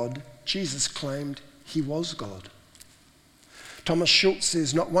about God. Jesus claimed he was God. Thomas Schultz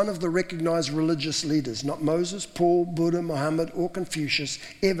says, not one of the recognized religious leaders, not Moses, Paul, Buddha, Muhammad, or Confucius,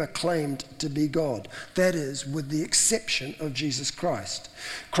 ever claimed to be God. That is, with the exception of Jesus Christ.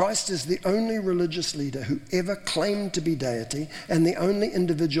 Christ is the only religious leader who ever claimed to be deity, and the only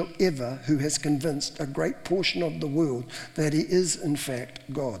individual ever who has convinced a great portion of the world that he is, in fact,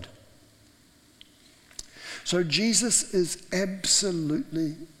 God. So Jesus is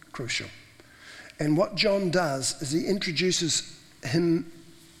absolutely crucial. And what John does is he introduces him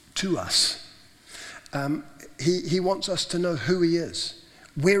to us. He wants us to know who he is,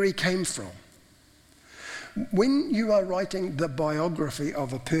 where he came from. When you are writing the biography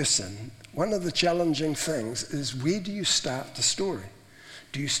of a person, one of the challenging things is, where do you start the story?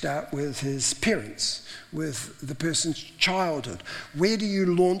 Do you start with his parents, with the person's childhood? Where do you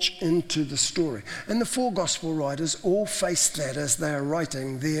launch into the story? And the four gospel writers all face that as they are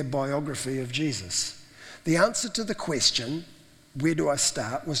writing their biography of Jesus. The answer to the question, where do I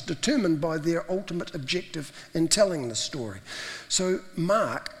start, was determined by their ultimate objective in telling the story. So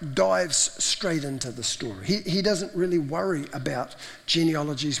Mark dives straight into the story. He doesn't really worry about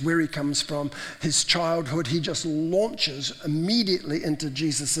genealogies, where he comes from, his childhood. He just launches immediately into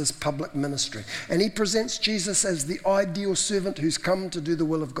Jesus' public ministry. And he presents Jesus as the ideal servant who's come to do the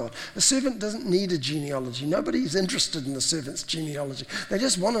will of God. A servant doesn't need a genealogy. Nobody's interested in the servant's genealogy. They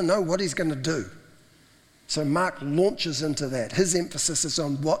just want to know what he's going to do. So Mark launches into that. His emphasis is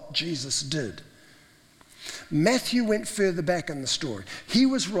on what Jesus did. Matthew went further back in the story. He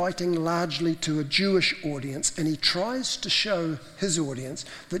was writing largely to a Jewish audience, and he tries to show his audience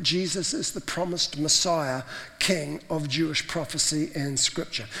that Jesus is the promised Messiah, King of Jewish prophecy and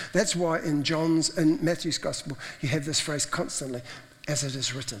scripture. That's why in Matthew's Gospel, you have this phrase constantly, as it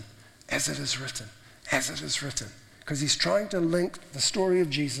is written, as it is written, as it is written. Because he's trying to link the story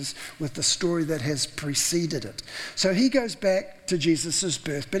of Jesus with the story that has preceded it. So he goes back to Jesus'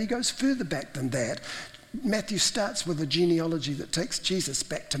 birth, but he goes further back than that. Matthew starts with a genealogy that takes Jesus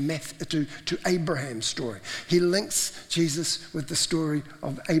back to Abraham's story. He links Jesus with the story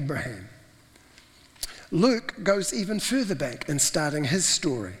of Abraham. Luke goes even further back in starting his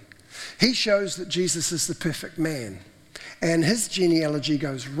story. He shows that Jesus is the perfect man. And his genealogy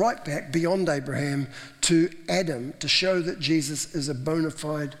goes right back beyond Abraham to Adam to show that Jesus is a bona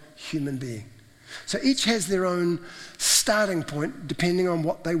fide human being. So each has their own starting point depending on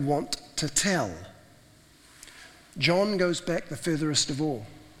what they want to tell. John goes back the furthest of all.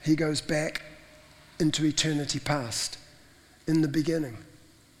 He goes back into eternity past. In the beginning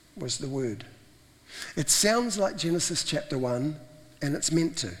was the Word. It sounds like Genesis chapter 1, and it's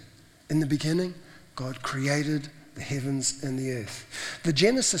meant to. In the beginning, God created the heavens and the earth. The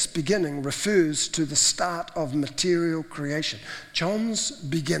Genesis beginning refers to the start of material creation. John's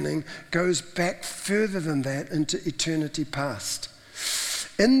beginning goes back further than that into eternity past.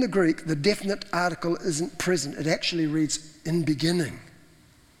 In the Greek, the definite article isn't present. It actually reads, in beginning.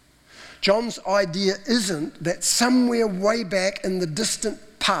 John's idea isn't that somewhere way back in the distant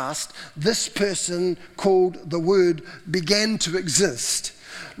past, this person called the Word began to exist.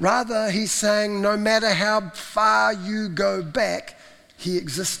 Rather, he's saying no matter how far you go back, he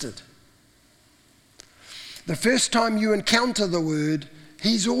existed. The first time you encounter the Word,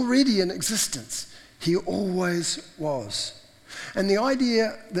 he's already in existence. He always was. And the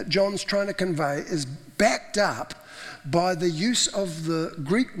idea that John's trying to convey is backed up by the use of the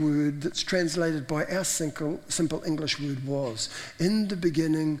Greek word that's translated by our simple English word was. In the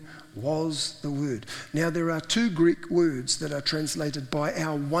beginning was the Word. Now there are two Greek words that are translated by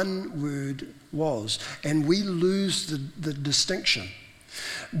our one word was, and we lose the distinction.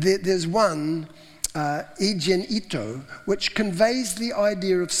 There's one, egeneito, which conveys the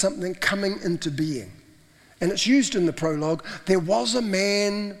idea of something coming into being. And it's used in the prologue. There was a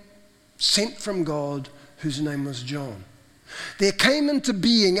man sent from God whose name was John. There came into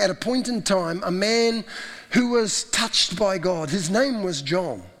being at a point in time a man who was touched by God. His name was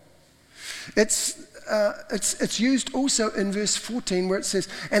John. It's used also in verse 14 where it says,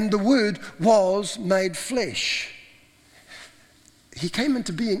 and the Word was made flesh. He came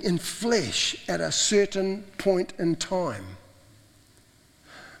into being in flesh at a certain point in time.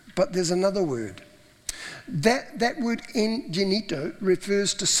 But there's another word. That word egeneito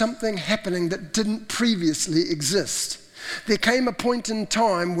refers to something happening that didn't previously exist. There came a point in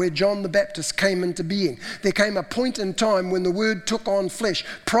time where John the Baptist came into being. There came a point in time when the Word took on flesh.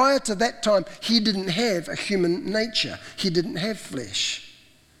 Prior to that time, he didn't have a human nature. He didn't have flesh.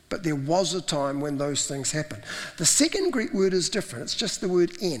 But there was a time when those things happened. The second Greek word is different. It's just the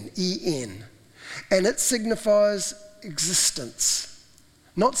word en, and it signifies existence.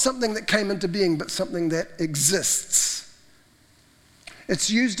 Not something that came into being, but something that exists. It's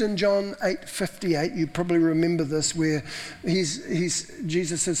used in John 8:58. You probably remember this, where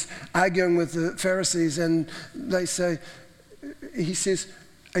Jesus is arguing with the Pharisees, and he says,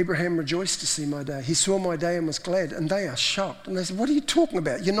 Abraham rejoiced to see my day. He saw my day and was glad, and they are shocked. And they say, what are you talking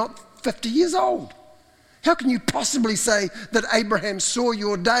about? You're not 50 years old. How can you possibly say that Abraham saw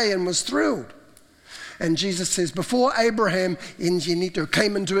your day and was thrilled? And Jesus says, before Abraham egeneito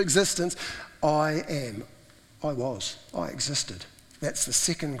came into existence, I am. I was. I existed. That's the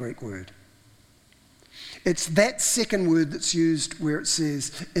second Greek word. It's that second word that's used where it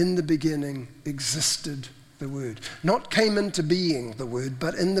says, in the beginning existed the Word. Not came into being the Word,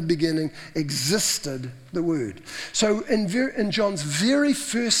 but in the beginning existed the Word. So in John's very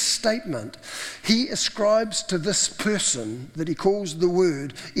first statement, he ascribes to this person that he calls the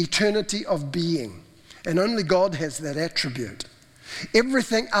Word eternity of being. And only God has that attribute.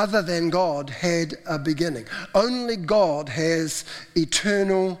 Everything other than God had a beginning. Only God has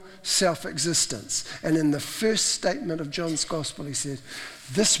eternal self-existence. And in the first statement of John's Gospel, he says,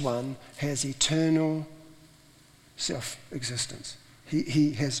 this one has eternal self-existence.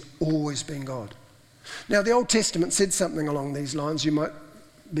 He has always been God. Now, the Old Testament said something along these lines. You might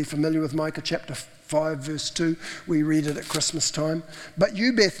be familiar with Micah chapter 5, verse 2. We read it at Christmas time. But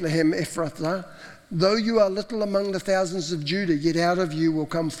you, Bethlehem Ephrathah, though you are little among the thousands of Judah, yet out of you will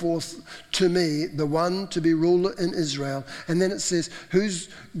come forth to me the one to be ruler in Israel. And then it says, whose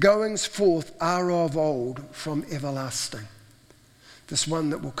goings forth are of old from everlasting. This one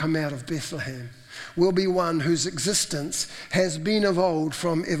that will come out of Bethlehem will be one whose existence has been of old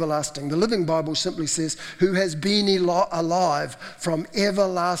from everlasting. The Living Bible simply says, who has been alive from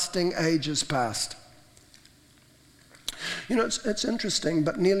everlasting ages past. You know, it's interesting,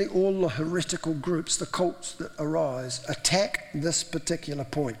 but nearly all the heretical groups, the cults that arise, attack this particular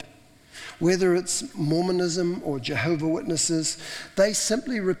point. Whether it's Mormonism or Jehovah's Witnesses, they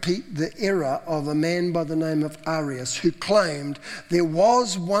simply repeat the error of a man by the name of Arius, who claimed there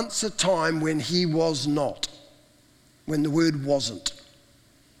was once a time when he was not, when the word wasn't.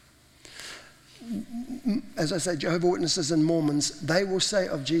 As I say, Jehovah's Witnesses and Mormons, they will say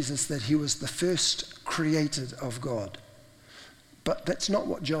of Jesus that he was the first created of God. But that's not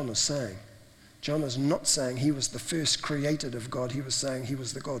what John is saying. John is not saying he was the first created of God. He was saying he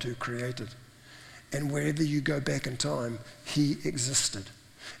was the God who created. And wherever you go back in time, he existed.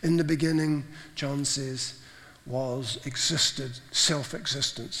 In the beginning, John says, existed,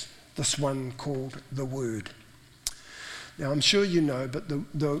 self-existence, this one called the Word. Now, I'm sure you know, but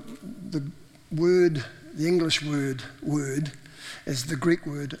the word, the English word is the Greek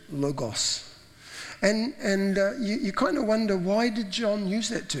word logos. And you kind of wonder, why did John use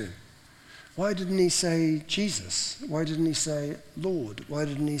that term? Why didn't he say Jesus? Why didn't he say Lord? Why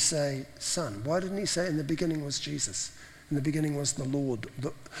didn't he say Son? Why didn't he say in the beginning was Jesus? In the beginning was the Lord.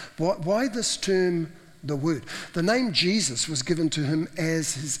 Why this term, the Word? The name Jesus was given to him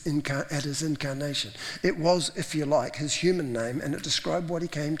as at his incarnation. It was, if you like, his human name, and it described what he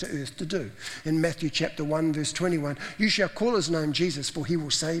came to earth to do. In Matthew chapter 1, verse 21, you shall call his name Jesus, for he will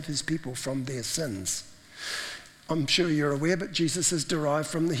save his people from their sins. I'm sure you're aware, but Jesus is derived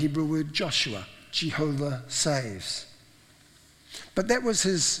from the Hebrew word Joshua, Jehovah saves. But that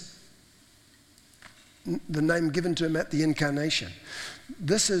was the name given to him at the incarnation.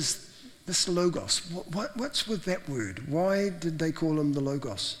 This Logos, what's with that word? Why did they call him the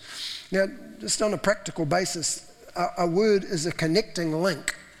Logos? Now, just on a practical basis, a word is a connecting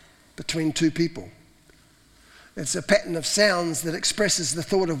link between two people. It's a pattern of sounds that expresses the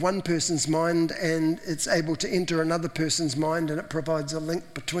thought of one person's mind, and it's able to enter another person's mind, and it provides a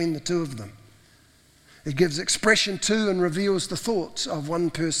link between the two of them. It gives expression to and reveals the thoughts of one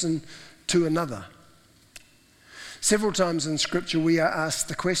person to another. Several times in Scripture we are asked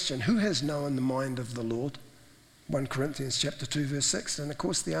the question, who has known the mind of the Lord? 1 Corinthians chapter 2 verse 6, and of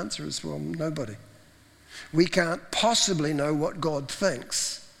course the answer is, well, nobody. We can't possibly know what God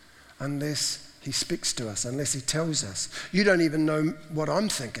thinks unless he speaks to us, unless he tells us. You don't even know what I'm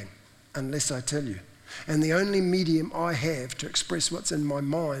thinking unless I tell you. And the only medium I have to express what's in my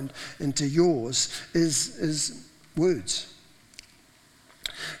mind into yours is words.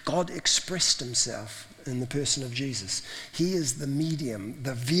 God expressed himself in the person of Jesus. He is the medium,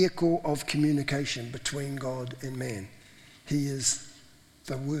 the vehicle of communication between God and man. He is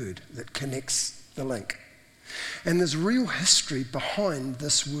the word that connects the link. And there's real history behind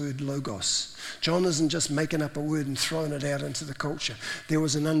this word logos. John isn't just making up a word and throwing it out into the culture. There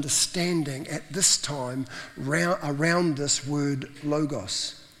was an understanding at this time around this word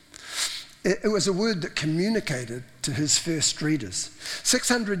logos. It was a word that communicated to his first readers.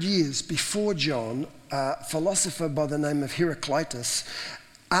 600 years before John, a philosopher by the name of Heraclitus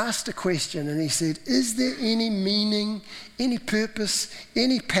asked a question, and he said, is there any meaning, any purpose,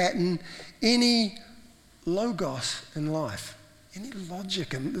 any pattern, any logos in life? Any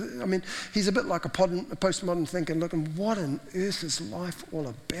logic? I mean, he's a bit like a postmodern thinker looking, what on earth is life all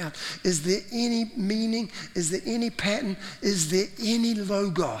about? Is there any meaning? Is there any pattern? Is there any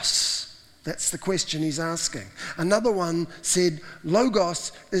logos? That's the question he's asking. Another one said,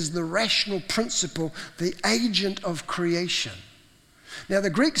 logos is the rational principle, the agent of creation. Now, the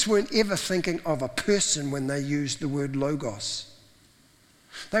Greeks weren't ever thinking of a person when they used the word logos.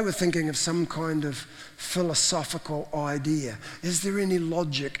 They were thinking of some kind of philosophical idea. Is there any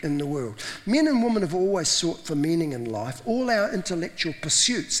logic in the world? Men and women have always sought for meaning in life. All our intellectual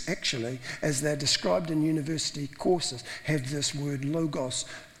pursuits, actually, as they're described in university courses, have this word logos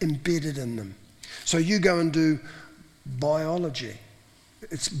embedded in them. So you go and do biology.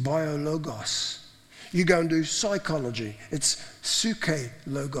 It's biologos. You go and do psychology. It's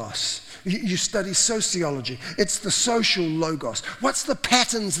psychologos. You study sociology. It's the social logos. What's the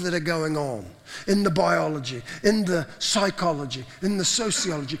patterns that are going on in the biology, in the psychology, in the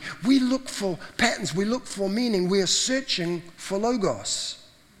sociology? We look for patterns. We look for meaning. We are searching for logos.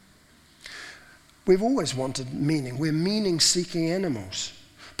 We've always wanted meaning. We're meaning-seeking animals.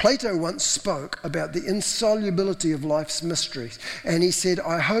 Plato once spoke about the insolubility of life's mysteries, and he said,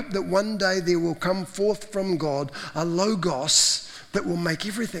 I hope that one day there will come forth from God a logos that will make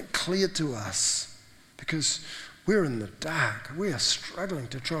everything clear to us, because we're in the dark. We are struggling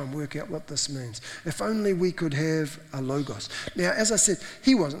to try and work out what this means. If only we could have a logos. Now, as I said,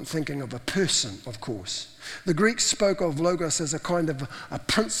 he wasn't thinking of a person, of course. The Greeks spoke of logos as a kind of a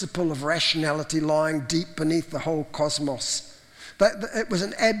principle of rationality lying deep beneath the whole cosmos. It was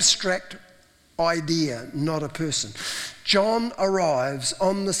an abstract idea, not a person. John arrives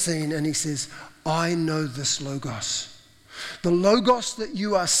on the scene and he says, I know this logos. The logos that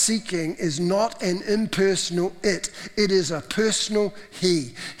you are seeking is not an impersonal it. It is a personal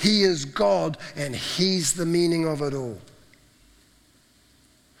he. He is God, and he's the meaning of it all.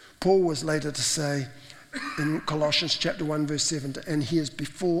 Paul was later to say in Colossians chapter 1 verse 7, and he is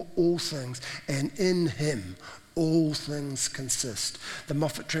before all things, and in him all things consist. The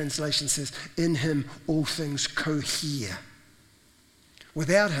Moffat translation says, in him all things cohere.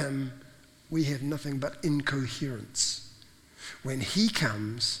 Without him, we have nothing but incoherence. When he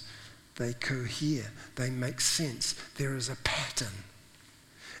comes, they cohere, they make sense. There is a pattern.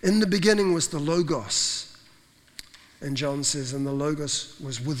 In the beginning was the Logos. And John says, and the Logos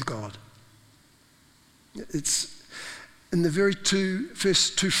was with God. It's in the very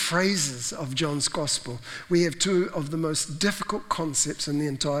first two phrases of John's Gospel, we have two of the most difficult concepts in the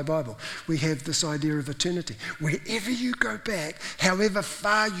entire Bible. We have this idea of eternity. Wherever you go back, however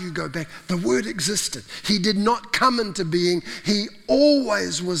far you go back, the Word existed. He did not come into being. He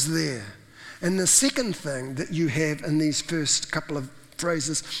always was there. And the second thing that you have in these first couple of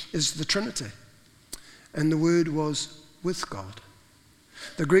phrases is the Trinity. And the Word was with God.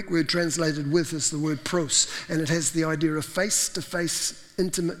 The Greek word translated with is the word pros, and it has the idea of face-to-face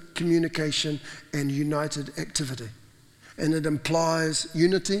intimate communication and united activity. And it implies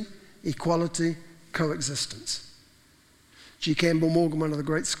unity, equality, coexistence. G. Campbell Morgan, one of the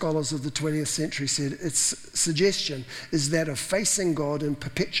great scholars of the 20th century, said its suggestion is that of facing God in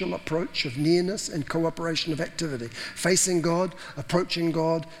perpetual approach of nearness and cooperation of activity. Facing God, approaching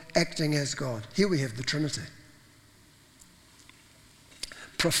God, acting as God. Here we have the Trinity.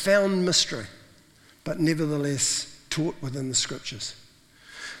 Profound mystery, but nevertheless taught within the Scriptures.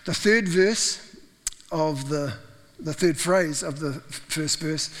 The third verse of the third phrase of the first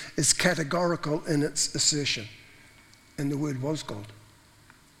verse is categorical in its assertion. And the Word was God.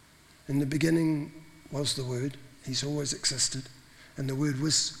 In the beginning was the Word. He's always existed. And the Word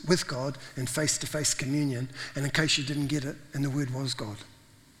was with God in face-to-face communion. And in case you didn't get it, and the Word was God.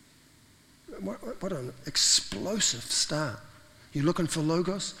 What an explosive start. You're looking for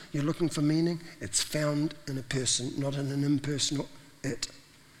logos, you're looking for meaning, it's found in a person, not in an impersonal it.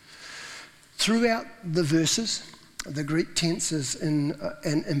 Throughout the verses, the Greek tense is in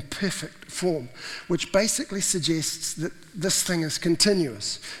an imperfect form, which basically suggests that this thing is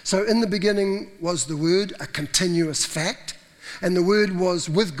continuous. So in the beginning was the Word, a continuous fact, and the Word was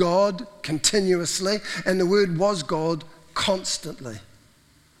with God continuously, and the Word was God constantly.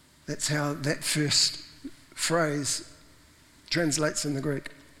 That's how that first phrase translates in the Greek.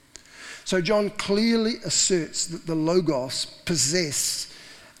 So John clearly asserts that the Logos possess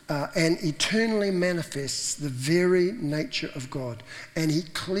and eternally manifests the very nature of God. And he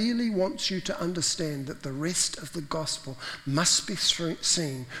clearly wants you to understand that the rest of the gospel must be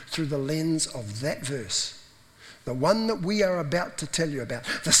seen through the lens of that verse. The one that we are about to tell you about.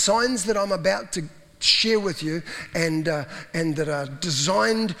 The signs that I'm about to share with you and that are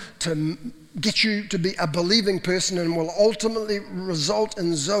designed to get you to be a believing person and will ultimately result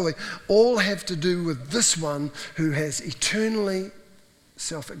in Zoe, all have to do with this one who has eternally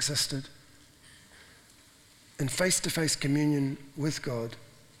self-existed in face-to-face communion with God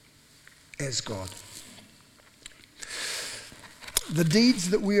as God. The deeds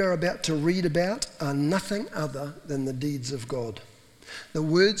that we are about to read about are nothing other than the deeds of God. The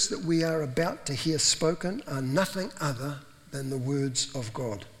words that we are about to hear spoken are nothing other than the words of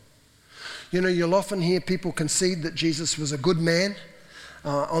God. You know, you'll often hear people concede that Jesus was a good man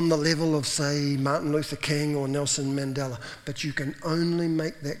on the level of, say, Martin Luther King or Nelson Mandela. But you can only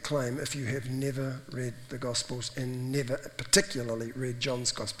make that claim if you have never read the Gospels and never particularly read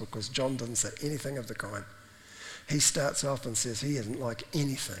John's Gospel, because John doesn't say anything of the kind. He starts off and says he isn't like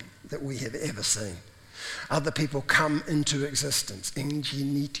anything that we have ever seen. Other people come into existence,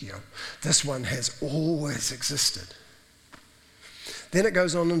 ingenitio. This one has always existed. Then it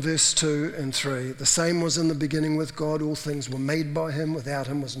goes on in verse 2 and 3. The same was in the beginning with God. All things were made by him. Without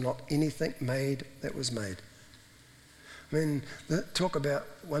him was not anything made that was made. I mean, talk about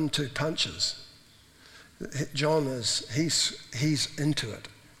 1-2 punches. John he's into it.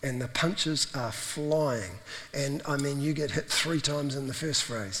 and the punches are flying. And I mean, you get hit 3 times in the first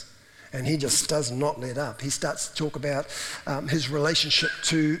phrase. And he just does not let up. He starts to talk about his relationship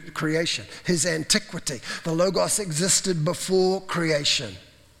to creation, his antiquity. The Logos existed before creation.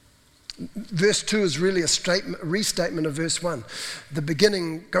 Verse 2 is really a restatement of verse 1. The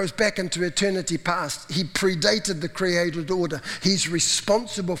beginning goes back into eternity past. He predated the created order. He's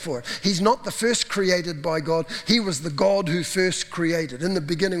responsible for it. He's not the first created by God. He was the God who first created. In the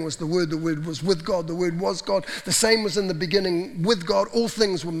beginning was the Word was with God, the Word was God. The same was in the beginning with God. All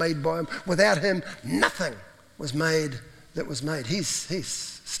things were made by him. Without him, nothing was made that was made. He's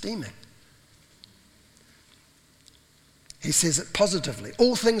steaming. He says it positively.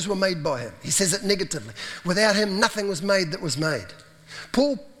 All things were made by him. He says it negatively. Without him, nothing was made that was made.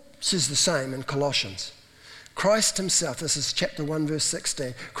 Paul says the same in Colossians. Christ himself, this is chapter 1, verse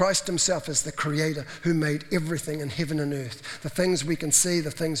 16. Christ himself is the creator who made everything in heaven and earth. The things we can see, the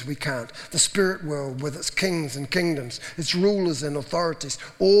things we can't. The spirit world with its kings and kingdoms, its rulers and authorities,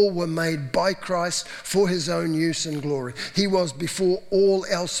 all were made by Christ for his own use and glory. He was before all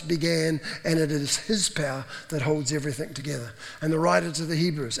else began, and it is his power that holds everything together. And the writer to the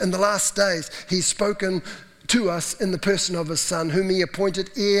Hebrews, in the last days, he's spoken to us in the person of his Son, whom he appointed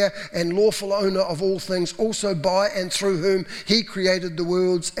heir and lawful owner of all things, also by and through whom he created the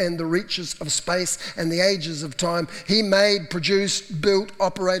worlds and the reaches of space and the ages of time. He made, produced, built,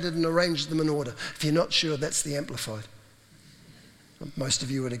 operated, and arranged them in order. If you're not sure, that's the Amplified. Most of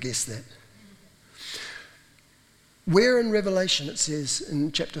you would have guessed that. Where in Revelation it says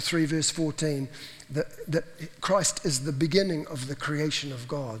in chapter 3, verse 14, that Christ is the beginning of the creation of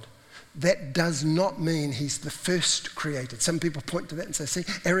God, that does not mean he's the first created. Some people point to that and say, see,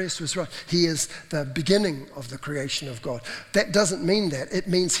 Arius was right. He is the beginning of the creation of God. That doesn't mean that. It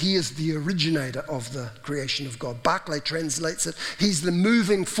means he is the originator of the creation of God. Barclay translates it, he's the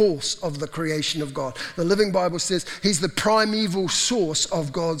moving force of the creation of God. The Living Bible says he's the primeval source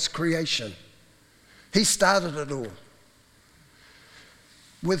of God's creation. He started it all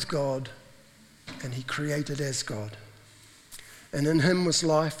with God, and he created as God. And in him was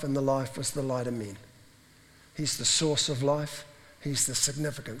life, and the life was the light of men. He's the source of life. He's the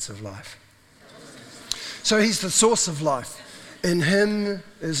significance of life. So he's the source of life. In him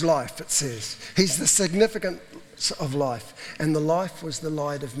is life, it says. He's the significance of life, and the life was the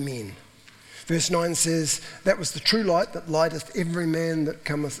light of men. Verse 9 says, that was the true light that lighteth every man that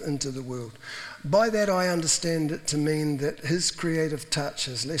cometh into the world. By that I understand it to mean that his creative touch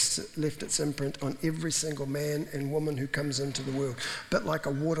has left its imprint on every single man and woman who comes into the world, a bit like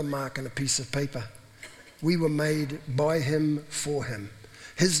a watermark on a piece of paper. We were made by him for him.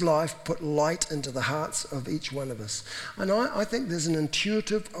 His life put light into the hearts of each one of us. And I think there's an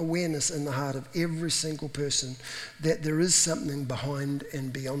intuitive awareness in the heart of every single person that there is something behind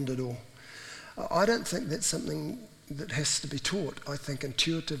and beyond it all. I don't think that's something that has to be taught. I think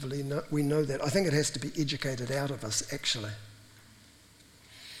intuitively we know that. I think it has to be educated out of us, actually.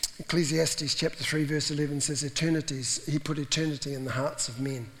 Ecclesiastes chapter 3 verse 11 says he put eternity in the hearts of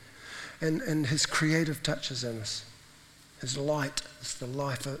men. And his creative touch is in us. His light is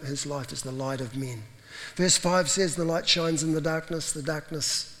his life is the light of men. Verse 5 says the light shines in the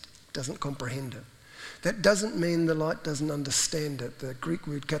darkness doesn't comprehend it. That doesn't mean the light doesn't understand it. The Greek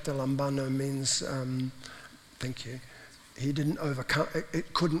word katalambano means thank you. He didn't overcome,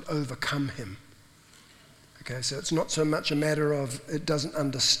 it couldn't overcome him. Okay, so it's not so much a matter of it doesn't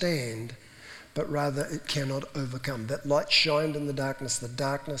understand, but rather it cannot overcome. That light shined in the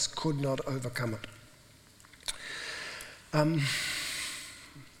darkness could not overcome it.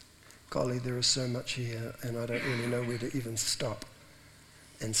 Golly, there is so much here, and I don't really know where to even stop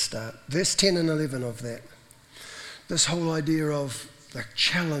and start. Verse 10 and 11 of that. This whole idea of the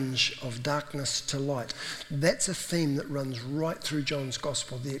challenge of darkness to light. That's a theme that runs right through John's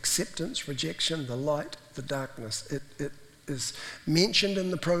gospel. The acceptance, rejection, the light, the darkness. It is mentioned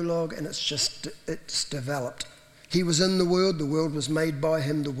in the prologue, and it's developed. He was in the world was made by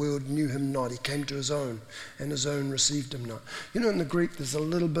him, the world knew him not. He came to his own, and his own received him not. You know, in the Greek, there's a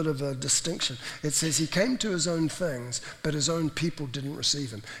little bit of a distinction. It says he came to his own things, but his own people didn't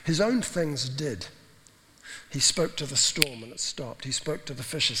receive him. His own things did. He spoke to the storm and it stopped. He spoke to the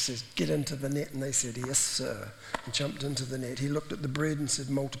fishes, says, get into the net. And they said, yes, sir, and jumped into the net. He looked at the bread and said,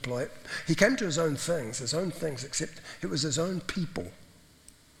 multiply it. He came to his own things, except it was his own people.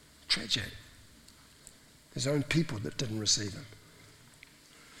 Tragic. His own people that didn't receive him.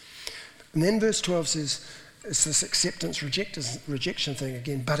 And then verse 12 says, it's this acceptance, rejection thing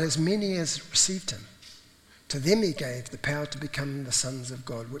again. But as many as received him, To them he gave the power to become the sons of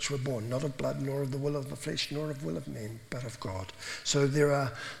God, which were born, not of blood, nor of the will of the flesh, nor of will of men, but of God. So there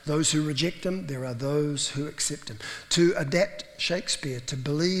are those who reject him, there are those who accept him. To adapt Shakespeare, to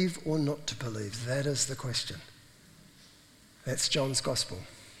believe or not to believe, that is the question. That's John's Gospel.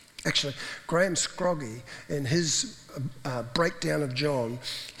 Actually, Graham Scroggie, in his breakdown of John,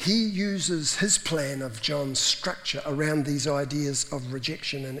 he uses his plan of John's structure around these ideas of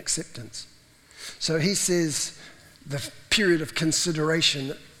rejection and acceptance. So he says, the period of consideration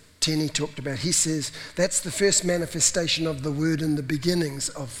that Tenny talked about, he says, that's the first manifestation of the word in the beginnings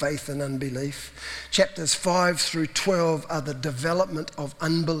of faith and unbelief. Chapters 5 through 12 are the development of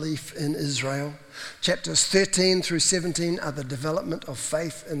unbelief in Israel. Chapters 13 through 17 are the development of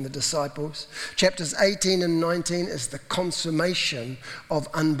faith in the disciples. Chapters 18 and 19 is the consummation of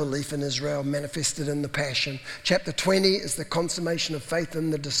unbelief in Israel manifested in the Passion. Chapter 20 is the consummation of faith in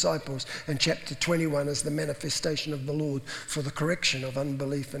the disciples. And chapter 21 is the manifestation of the Lord for the correction of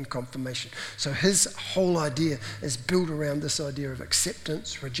unbelief and confirmation. So his whole idea is built around this idea of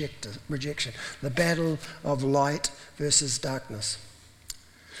acceptance, rejection, the battle of light versus darkness.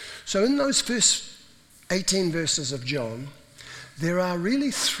 So in those first 18 verses of John, there are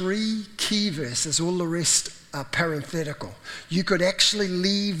really 3 key verses. All the rest are parenthetical. You could actually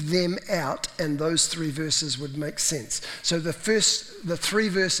leave them out and those 3 verses would make sense. So the 3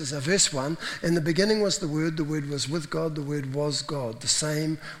 verses are verse 1, in the beginning was the Word was with God, the Word was God. The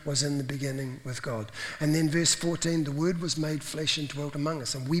same was in the beginning with God. And then verse 14, the Word was made flesh and dwelt among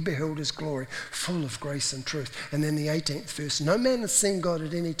us, and we beheld his glory, full of grace and truth. And then the 18th verse, no man has seen God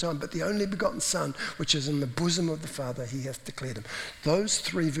at any time, but the only begotten Son, which is in the bosom of the Father, he hath declared him. Those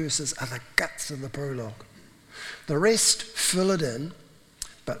 3 verses are the guts of the prologue. The rest fill it in,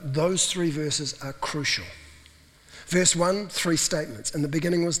 but those 3 verses are crucial. Verse 1, 3 statements. In the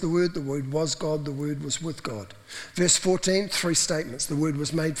beginning was the Word was God, the Word was with God. Verse 14, 3 statements. The Word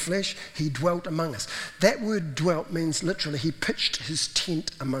was made flesh, he dwelt among us. That word dwelt means literally he pitched his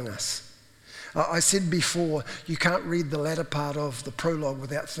tent among us. I said before, you can't read the latter part of the prologue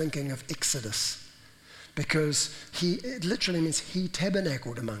without thinking of Exodus, because it literally means he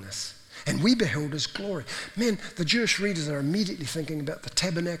tabernacled among us. And we beheld his glory. Man, the Jewish readers are immediately thinking about the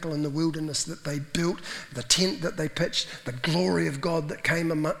tabernacle in the wilderness that they built, the tent that they pitched, the glory of God that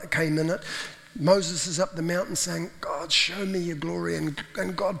came in it. Moses is up the mountain saying, God, show me your glory.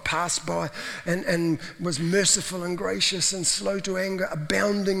 And God passed by and was merciful and gracious and slow to anger,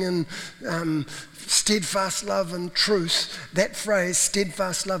 abounding in steadfast love and truth. That phrase,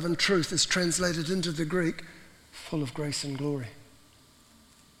 steadfast love and truth, is translated into the Greek, full of grace and glory.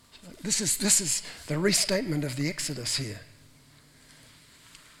 This is the restatement of the Exodus here.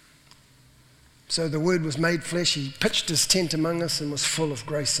 So the Word was made flesh, he pitched his tent among us and was full of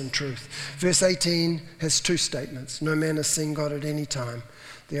grace and truth. Verse 18 has 2 statements. No man has seen God at any time.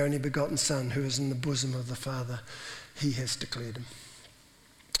 The only begotten Son, who is in the bosom of the Father, he has declared him.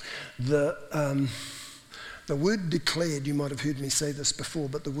 The word declared, you might have heard me say this before,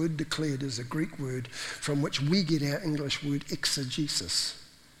 but the word declared is a Greek word from which we get our English word exegesis.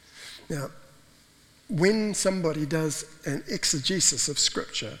 Now, when somebody does an exegesis of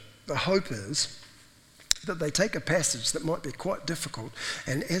Scripture, the hope is that they take a passage that might be quite difficult,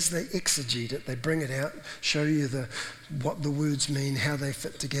 and as they exegete it, they bring it out, show you what the words mean, how they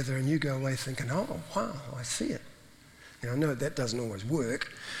fit together, and you go away thinking, oh, wow, I see it. Now, I know that doesn't always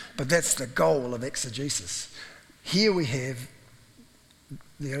work, but that's the goal of exegesis. Here we have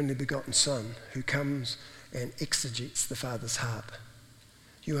the only begotten Son who comes and exegetes the Father's heart.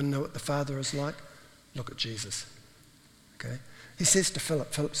 You want to know what the Father is like? Look at Jesus. Okay? He says to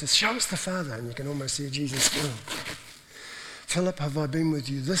Philip says, show us the Father. And you can almost hear Jesus go, Philip, have I been with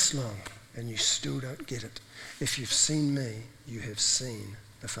you this long and you still don't get it? If you've seen me, you have seen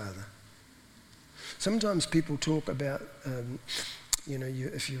the Father. Sometimes people talk about,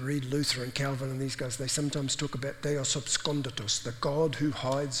 if you read Luther and Calvin and these guys, they sometimes talk about Deus obsconditus, the God who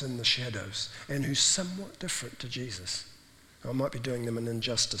hides in the shadows and who's somewhat different to Jesus. I might be doing them an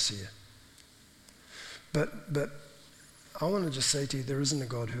injustice here. But I want to just say to you, there isn't a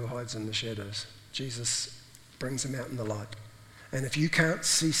God who hides in the shadows. Jesus brings them out in the light. And if you can't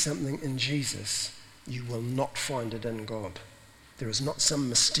see something in Jesus, you will not find it in God. There is not some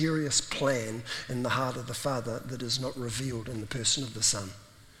mysterious plan in the heart of the Father that is not revealed in the person of the Son.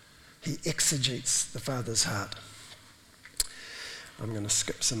 He exegetes the Father's heart. I'm going to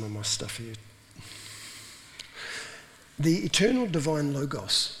skip some of my stuff here. The eternal divine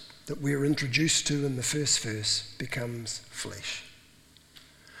Logos that we're introduced to in the first verse becomes flesh.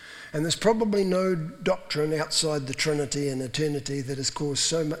 And there's probably no doctrine outside the Trinity and eternity that has caused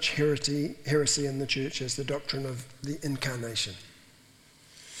so much heresy in the church as the doctrine of the incarnation.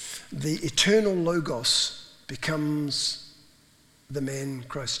 The eternal Logos becomes the man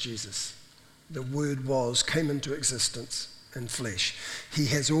Christ Jesus. The Word came into existence in flesh. He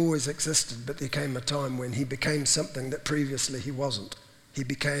has always existed, but there came a time when he became something that previously he wasn't. He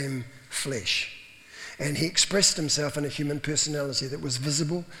became flesh. And he expressed himself in a human personality that was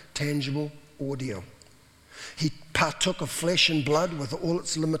visible, tangible, audio. He partook of flesh and blood with all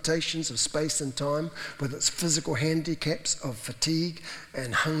its limitations of space and time, with its physical handicaps of fatigue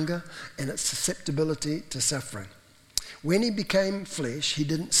and hunger and its susceptibility to suffering. When he became flesh, he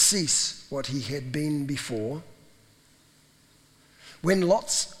didn't cease what he had been before. When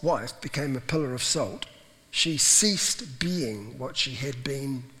Lot's wife became a pillar of salt, she ceased being what she had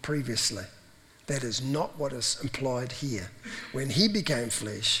been previously. That is not what is implied here. When he became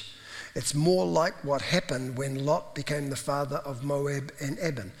flesh, it's more like what happened when Lot became the father of Moab and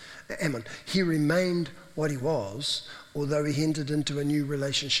Ammon. He remained what he was, although he entered into a new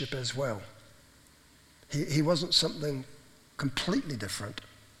relationship as well. He wasn't something completely different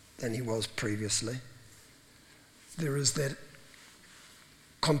than he was previously. There is that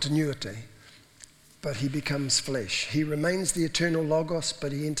continuity. But he becomes flesh. He remains the eternal Logos,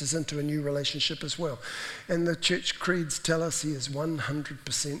 but he enters into a new relationship as well. And the church creeds tell us he is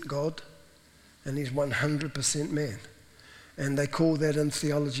 100% God and he's 100% man. And they call that in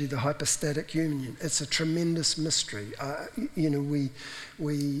theology the hypostatic union. It's a tremendous mystery. We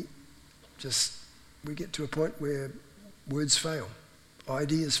get to a point where words fail,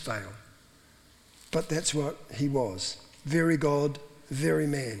 ideas fail. But that's what he was. Very God, very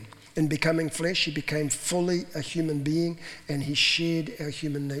man. In becoming flesh, he became fully a human being and he shared our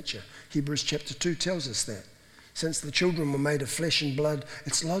human nature. Hebrews chapter 2 tells us that. Since the children were made of flesh and blood,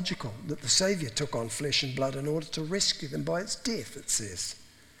 it's logical that the Saviour took on flesh and blood in order to rescue them by its death, it says.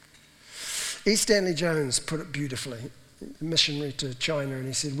 E. Stanley Jones put it beautifully, a missionary to China, and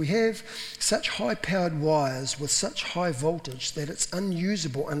he said, "We have such high-powered wires with such high voltage that it's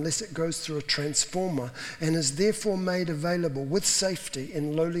unusable unless it goes through a transformer and is therefore made available with safety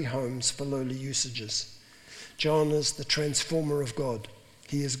in lowly homes for lowly usages. John is the transformer of God.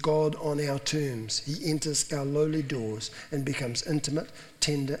 He is God on our terms. He enters our lowly doors and becomes intimate,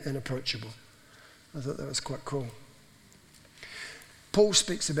 tender, and approachable." I thought that was quite cool. Paul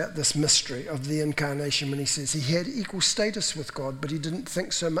speaks about this mystery of the incarnation when he says he had equal status with God, but he didn't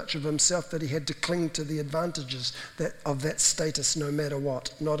think so much of himself that he had to cling to the advantages of that status no matter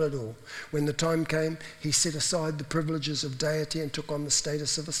what. Not at all. When the time came, he set aside the privileges of deity and took on the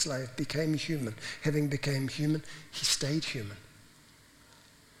status of a slave, became human. Having become human, he stayed human.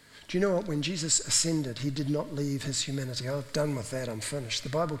 Do you know what? When Jesus ascended, he did not leave his humanity. I'm done with that, I'm finished. The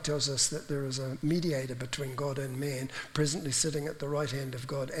Bible tells us that there is a mediator between God and man, presently sitting at the right hand of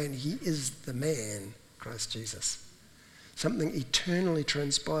God, and he is the man, Christ Jesus. Something eternally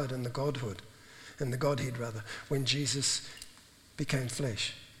transpired in the Godhead, when Jesus became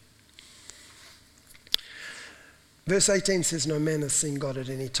flesh. Verse 18 says, "No man has seen God at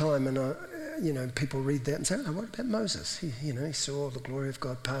any time," and people read that and say, "Oh, what about Moses? He saw the glory of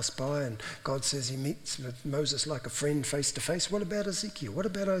God pass by, and God says he meets with Moses like a friend face to face." What about Ezekiel? What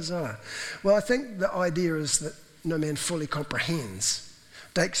about Isaiah? Well, I think the idea is that no man fully comprehends.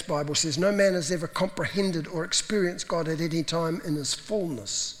 Dake's Bible says, "No man has ever comprehended or experienced God at any time in his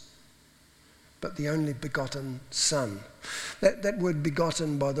fullness, but the only begotten Son." That word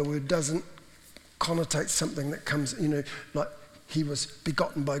begotten, by the word, doesn't connotate something that comes, like he was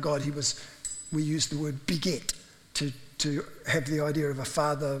begotten by God. We use the word beget to have the idea of a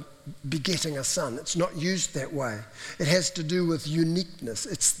father begetting a son. It's not used that way. It has to do with uniqueness.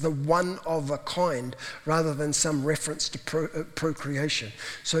 It's the one of a kind rather than some reference to procreation.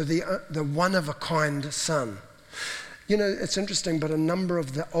 So the one of a kind son. It's interesting, but a number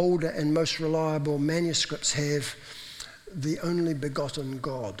of the older and most reliable manuscripts have the only begotten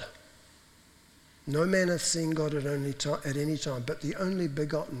God. No man hath seen God at any time, but the only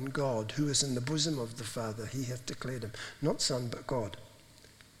begotten God, who is in the bosom of the Father, he hath declared him. Not Son, but God.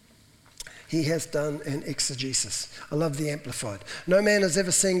 He hath done an exegesis. I love the Amplified. "No man has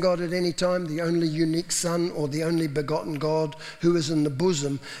ever seen God at any time, the only unique Son, or the only begotten God, who is in the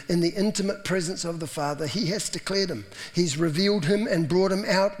bosom, in the intimate presence of the Father. He has declared him. He's revealed him and brought him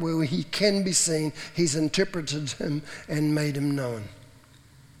out where he can be seen. He's interpreted him and made him known."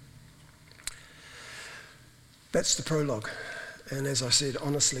 That's the prologue. And as I said,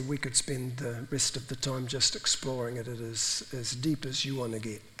 honestly, we could spend the rest of the time just exploring it. It is as deep as you want to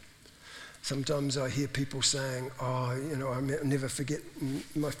get. Sometimes I hear people saying, I'll never forget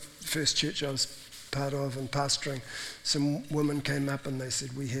my first church I was part of and pastoring, some women came up and they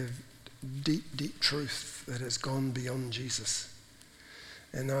said, we have deep, deep truth that has gone beyond Jesus.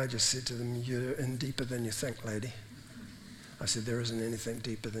 And I just said to them, you're in deeper than you think, lady. I said, there isn't anything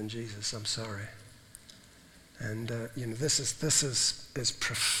deeper than Jesus, I'm sorry. And this is as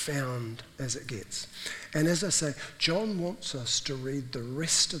profound as it gets. And as I say, John wants us to read the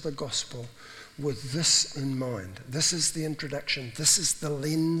rest of the gospel with this in mind. This is the introduction. This is the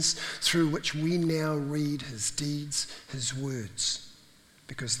lens through which we now read his deeds, his words.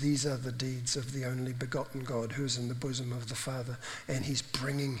 Because these are the deeds of the only begotten God who is in the bosom of the Father. And he's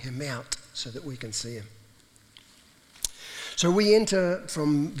bringing him out so that we can see him. So we enter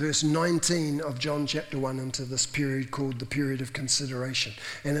from verse 19 of John chapter 1 into this period called the period of consideration.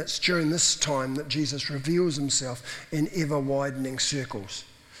 And it's during this time that Jesus reveals himself in ever-widening circles.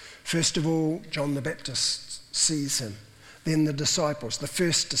 First of all, John the Baptist sees him. Then the disciples, the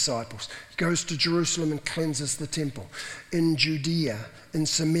first disciples, goes to Jerusalem and cleanses the temple. In Judea, in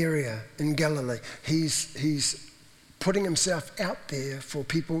Samaria, in Galilee, he's putting himself out there for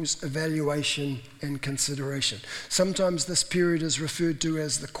people's evaluation and consideration. Sometimes this period is referred to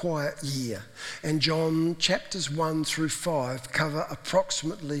as the quiet year. And John chapters 1 through 5 cover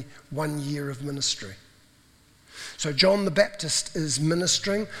approximately 1 year of ministry. So John the Baptist is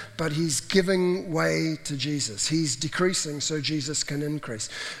ministering, but he's giving way to Jesus. He's decreasing so Jesus can increase.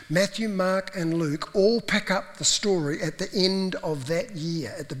 Matthew, Mark, and Luke all pick up the story at the end of that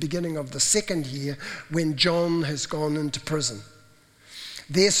year, at the beginning of the second year, when John has gone into prison.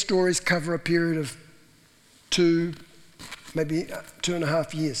 Their stories cover a period of maybe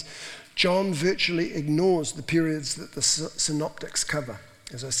 2.5 years. John virtually ignores the periods that the synoptics cover.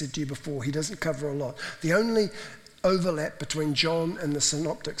 As I said to you before, he doesn't cover a lot. The only overlap between John and the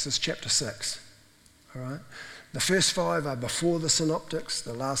synoptics is chapter 6. All right? The first 5 are before the synoptics.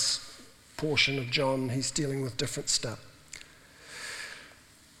 The last portion of John, he's dealing with different stuff.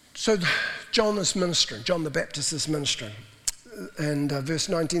 So John is ministering. John the Baptist is ministering. And verse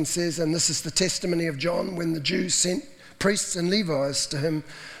 19 says, and this is the testimony of John when the Jews sent priests and Levites to him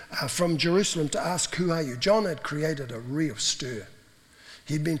from Jerusalem to ask, who are you? John had created a real stir.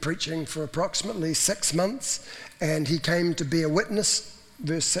 He'd been preaching for approximately 6 months, and he came to be a witness,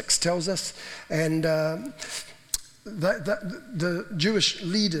 verse 6 tells us. And the Jewish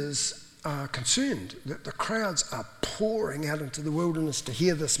leaders are concerned that the crowds are pouring out into the wilderness to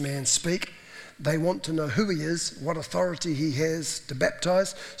hear this man speak. They want to know who he is, what authority he has to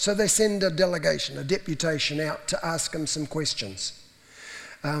baptize. So they send a delegation, a deputation out to ask him some questions.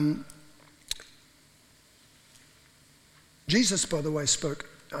 Jesus, by the way, spoke,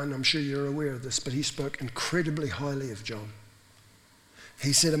 and I'm sure you're aware of this, but he spoke incredibly highly of John.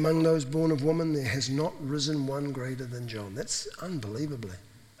 He said, among those born of woman, there has not risen one greater than John. That's unbelievably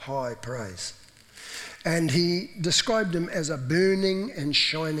high praise. And he described him as a burning and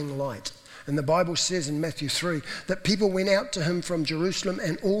shining light. And the Bible says in Matthew 3 that people went out to him from Jerusalem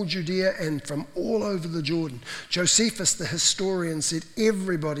and all Judea and from all over the Jordan. Josephus, the historian, said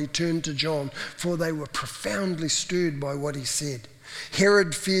everybody turned to John, for they were profoundly stirred by what he said.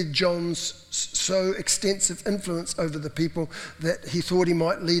 Herod feared John's so extensive influence over the people that he thought he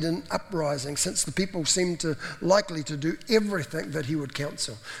might lead an uprising, since the people seemed likely to do everything that he would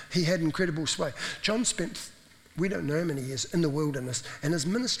counsel. He had incredible sway. John spent, we don't know how many years, in the wilderness, and his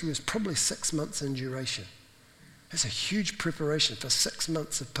ministry was probably 6 months in duration. That's a huge preparation for 6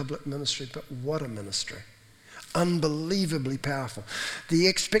 months of public ministry, but what a ministry. Unbelievably powerful. The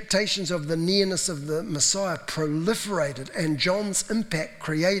expectations of the nearness of the Messiah proliferated, and John's impact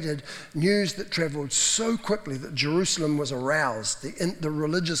created news that traveled so quickly that Jerusalem was aroused. The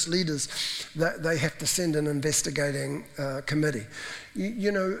religious leaders, they have to send an investigating committee.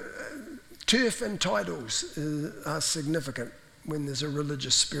 Turf and titles are significant when there's a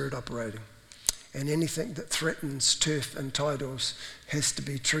religious spirit operating. And anything that threatens turf and titles has to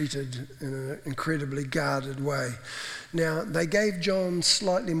be treated in an incredibly guarded way. Now, they gave John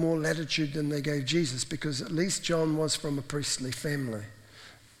slightly more latitude than they gave Jesus, because at least John was from a priestly family.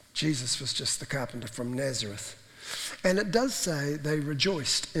 Jesus was just the carpenter from Nazareth. And it does say they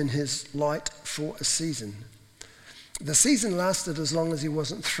rejoiced in his light for a season. The season lasted as long as he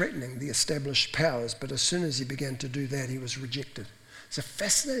wasn't threatening the established powers, but as soon as he began to do that, he was rejected. It's a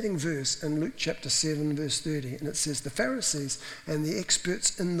fascinating verse in Luke chapter 7, verse 30, and it says, the Pharisees and the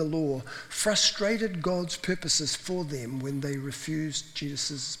experts in the law frustrated God's purposes for them when they refused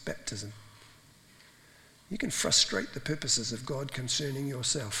Jesus' baptism. You can frustrate the purposes of God concerning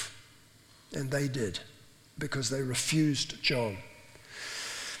yourself, and they did, because they refused John.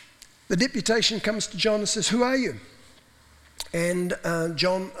 The deputation comes to John and says, "Who are you?" And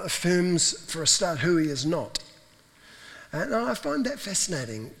John affirms, for a start, who he is not. And I find that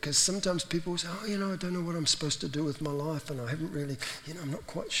fascinating, because sometimes people say, "Oh, I don't know what I'm supposed to do with my life, and I haven't really, I'm not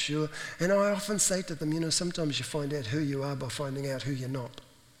quite sure." And I often say to them, sometimes you find out who you are by finding out who you're not.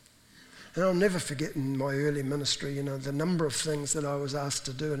 And I'll never forget in my early ministry, the number of things that I was asked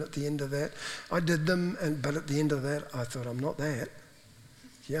to do, and at the end of that, I did them, but at the end of that, I thought, I'm not that.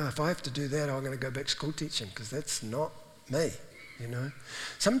 Yeah, if I have to do that, I'm going to go back school teaching, because that's not me.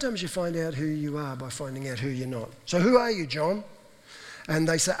 Sometimes you find out who you are by finding out who you're not. So who are you, John? And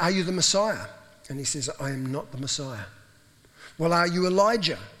they say, "Are you the Messiah?" And he says, "I am not the Messiah." "Well, are you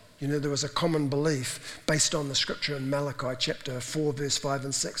Elijah?" There was a common belief based on the scripture in Malachi chapter 4, verse 5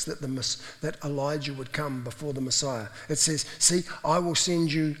 and 6, that Elijah would come before the Messiah. It says, "See, I will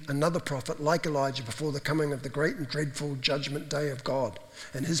send you another prophet like Elijah before the coming of the great and dreadful judgment day of God.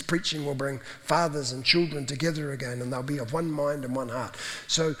 And his preaching will bring fathers and children together again, and they'll be of one mind and one heart."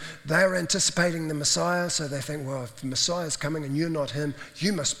 So they're anticipating the Messiah, so they think, well, if the Messiah's coming and you're not him,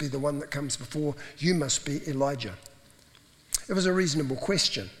 you must be the one that comes before, you must be Elijah. It was a reasonable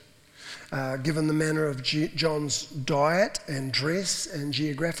question. Given the manner of John's diet and dress and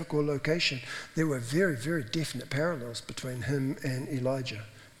geographical location, there were very, very definite parallels between him and Elijah.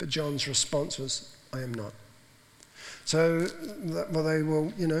 But John's response was, "I am not." So,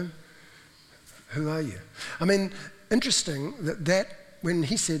 who are you? Interesting that when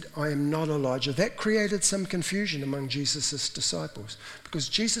he said, "I am not Elijah," that created some confusion among Jesus' disciples. Because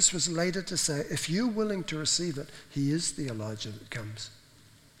Jesus was later to say, if you're willing to receive it, he is the Elijah that comes.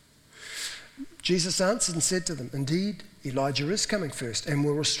 Jesus answered and said to them, "Indeed, Elijah is coming first and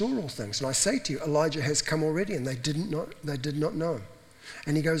will restore all things. And I say to you, Elijah has come already, and they did not know him."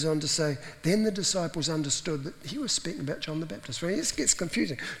 And he goes on to say, then the disciples understood that he was speaking about John the Baptist. Well, it gets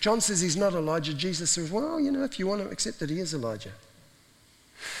confusing. John says he's not Elijah. Jesus says, well, if you want to accept it, he is Elijah.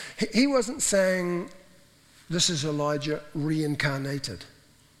 He wasn't saying this is Elijah reincarnated.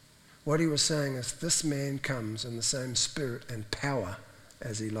 What he was saying is this man comes in the same spirit and power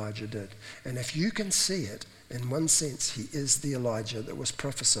as Elijah did. And if you can see it, in one sense, he is the Elijah that was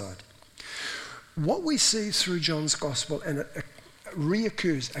prophesied. What we see through John's gospel, and it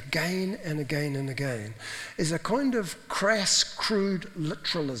reoccurs again and again and again, is a kind of crass, crude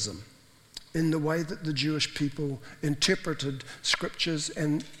literalism in the way that the Jewish people interpreted scriptures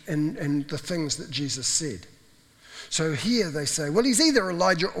and the things that Jesus said. So here they say, well, he's either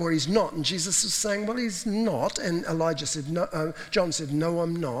Elijah or he's not. And Jesus is saying, well, he's not. And Elijah said, no. John said, no,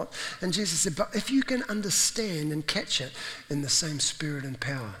 I'm not. And Jesus said, but if you can understand and catch it in the same spirit and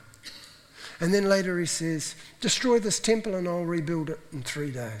power. And then later he says, destroy this temple and I'll rebuild it in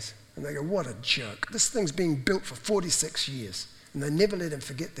 3 days. And they go, what a joke. This thing's being built for 46 years. And they never let him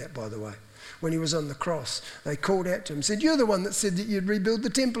forget that, by the way. When he was on the cross, they called out to him, said, you're the one that said that you'd rebuild the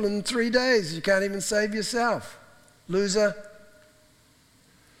temple in 3 days. You can't even save yourself. Loser.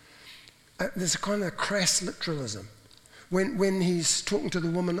 There's a kind of crass literalism. When he's talking to the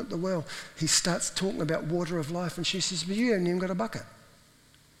woman at the well, he starts talking about water of life, and she says, but you haven't even got a bucket.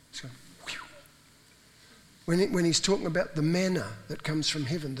 He's going, when he's talking about the manna that comes from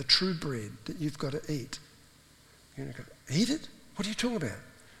heaven, the true bread that you've got to eat, you're going to go, eat it? What are you talking about?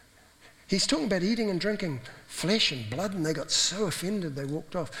 He's talking about eating and drinking flesh and blood, and they got so offended they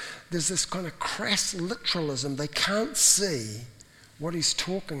walked off. There's this kind of crass literalism. They can't see what he's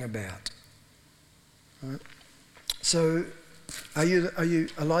talking about. Right? So, are you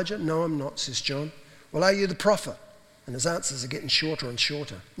Elijah? No, I'm not, says John. Well, are you the prophet? And his answers are getting shorter and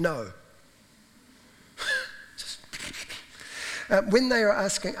shorter. No. When they were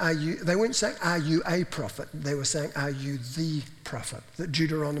asking, they weren't saying, are you a prophet? They were saying, are you the prophet? That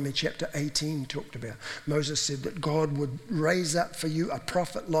Deuteronomy chapter 18 talked about. Moses said that God would raise up for you a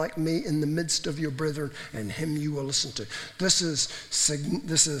prophet like me in the midst of your brethren, and him you will listen to. This is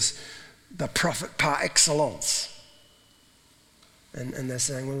the prophet par excellence. And they're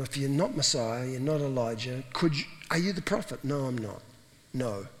saying, well, if you're not Messiah, you're not Elijah, are you the prophet? No, I'm not.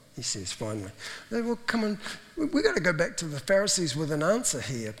 No. He says, finally. Well, come on, we've got to go back to the Pharisees with an answer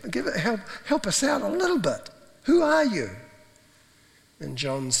here. Help us out a little bit. Who are you? And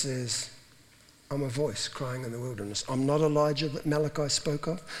John says, I'm a voice crying in the wilderness. I'm not Elijah that Malachi spoke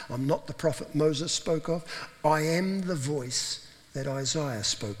of. I'm not the prophet Moses spoke of. I am the voice that Isaiah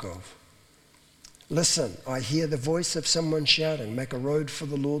spoke of. Listen, I hear the voice of someone shouting, make a road for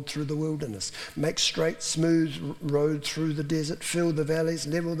the Lord through the wilderness. Make straight, smooth road through the desert. Fill the valleys,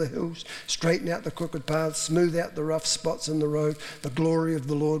 level the hills. Straighten out the crooked paths. Smooth out the rough spots in the road. The glory of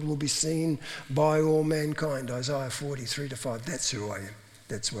the Lord will be seen by all mankind. Isaiah 43-5. That's who I am.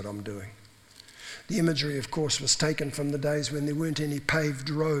 That's what I'm doing. The imagery, of course, was taken from the days when there weren't any paved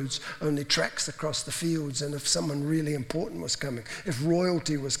roads, only tracks across the fields, and if someone really important was coming, if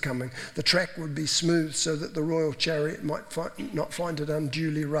royalty was coming, the track would be smooth so that the royal chariot might not find it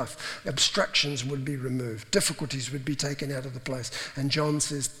unduly rough. Obstructions would be removed. Difficulties would be taken out of the place. And John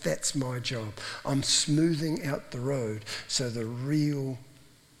says, that's my job. I'm smoothing out the road so the real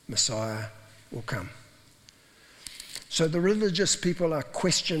Messiah will come. So the religious people are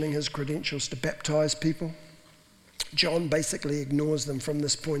questioning his credentials to baptize people. John basically ignores them from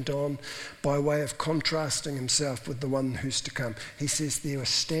this point on by way of contrasting himself with the one who's to come. He says, there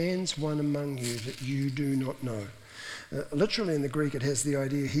stands one among you that you do not know. Literally in the Greek it has the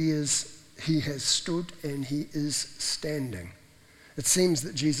idea he has stood and he is standing. It seems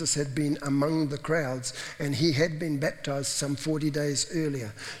that Jesus had been among the crowds and he had been baptized some 40 days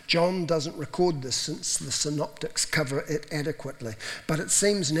earlier. John doesn't record this since the synoptics cover it adequately. But it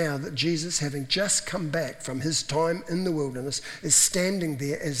seems now that Jesus, having just come back from his time in the wilderness, is standing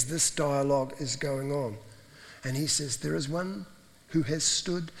there as this dialogue is going on. And he says, there is one who has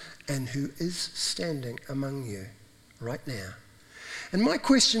stood and who is standing among you right now. And my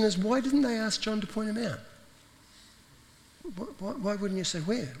question is, why didn't they ask John to point him out? Why wouldn't you say,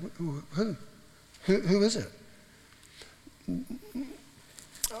 where? Who is it?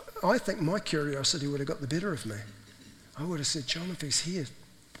 I think my curiosity would have got the better of me. I would have said, John, if he's here,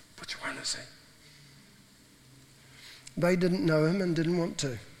 which one is he? They didn't know him and didn't want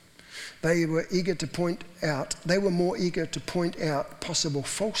to. They were more eager to point out possible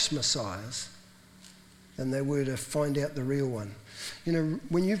false messiahs than they were to find out the real one. You know,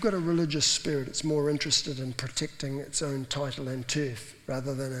 when you've got a religious spirit, it's more interested in protecting its own title and turf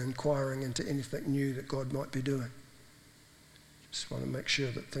rather than inquiring into anything new that God might be doing. Just want to make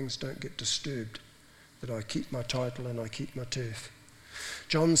sure that things don't get disturbed, that I keep my title and I keep my turf.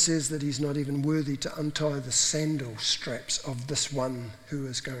 John says that he's not even worthy to untie the sandal straps of this one who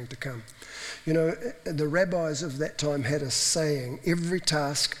is going to come. You know, the rabbis of that time had a saying, every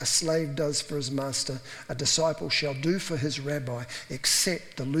task a slave does for his master, a disciple shall do for his rabbi,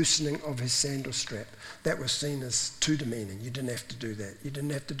 except the loosening of his sandal strap. That was seen as too demeaning. You didn't have to do that. You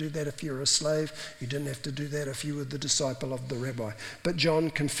didn't have to do that if you were a slave. You didn't have to do that if you were the disciple of the rabbi. But John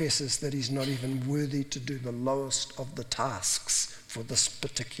confesses that he's not even worthy to do the lowest of the tasks for this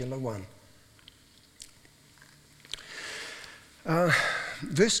particular one.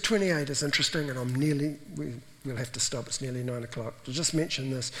 Verse 28 is interesting, and we'll have to stop. It's nearly 9 o'clock. I'll just mention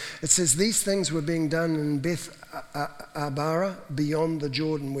this. It says, these things were being done in Beth Arbara, beyond the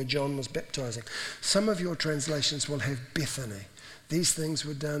Jordan where John was baptizing. Some of your translations will have Bethany. These things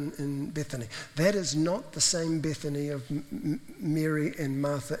were done in Bethany. That is not the same Bethany of Mary and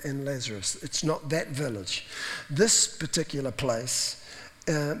Martha and Lazarus. It's not that village. This particular place,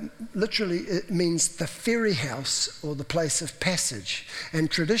 literally it means the ferry house or the place of passage.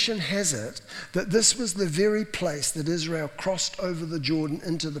 And tradition has it that this was the very place that Israel crossed over the Jordan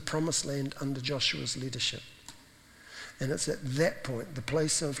into the promised land under Joshua's leadership. And it's at that point, the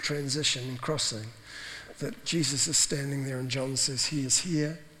place of transition and crossing, that Jesus is standing there and John says, he is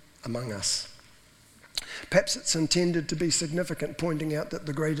here among us. Perhaps it's intended to be significant, pointing out that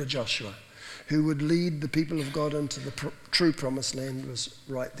the greater Joshua, who would lead the people of God into the true promised land, was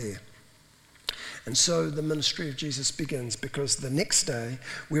right there. And so the ministry of Jesus begins, because the next day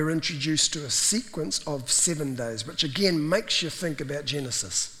we're introduced to a sequence of 7 days, which again makes you think about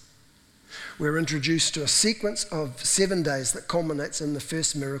Genesis. We're introduced to a sequence of 7 days that culminates in the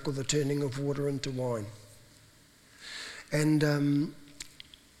first miracle, the turning of water into wine. And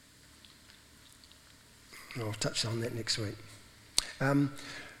I'll touch on that next week.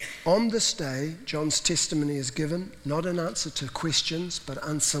 On this day, John's testimony is given, not in answer to questions, but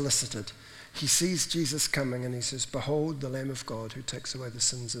unsolicited. He sees Jesus coming and he says, behold, the Lamb of God who takes away the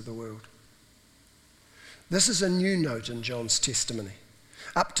sins of the world. This is a new note in John's testimony.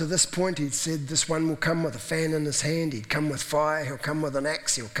 Up to this point, he'd said this one will come with a fan in his hand, he'd come with fire, he'll come with an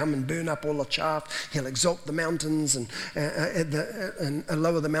axe, he'll come and burn up all the chaff, he'll exalt the mountains and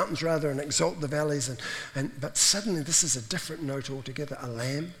lower the mountains rather, and exalt the valleys. But suddenly this is a different note altogether, a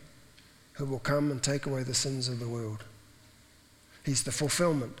lamb who will come and take away the sins of the world. He's the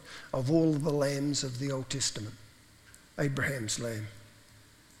fulfillment of all the lambs of the Old Testament. Abraham's lamb,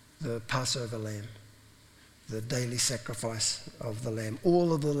 the Passover lamb, the daily sacrifice of the lamb.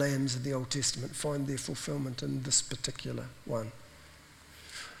 All of the lambs of the Old Testament find their fulfillment in this particular one.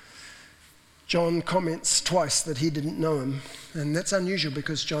 John comments twice that he didn't know him, and that's unusual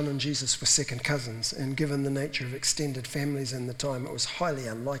because John and Jesus were second cousins, and given the nature of extended families in the time, it was highly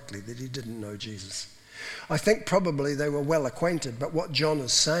unlikely that he didn't know Jesus. I think probably they were well acquainted, but what John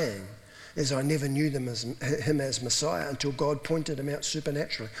is saying is, I never knew him as Messiah until God pointed him out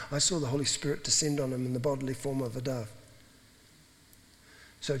supernaturally. I saw the Holy Spirit descend on him in the bodily form of a dove.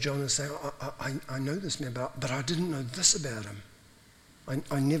 So John is saying, I know this man, but I didn't know this about him.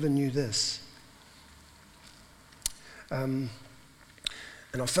 I never knew this. And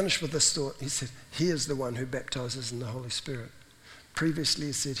I'll finish with this thought. He said, he is the one who baptizes in the Holy Spirit. Previously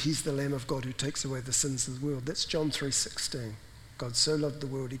he said, he's the Lamb of God who takes away the sins of the world. That's John 3:16. God so loved the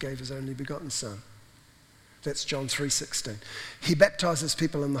world, he gave his only begotten Son. That's John 3:16. He baptizes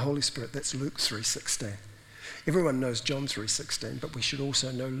people in the Holy Spirit. That's Luke 3:16. Everyone knows John 3:16, but we should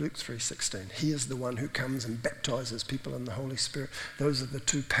also know Luke 3:16. He is the one who comes and baptizes people in the Holy Spirit. Those are the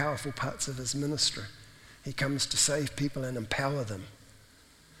two powerful parts of his ministry. He comes to save people and empower them.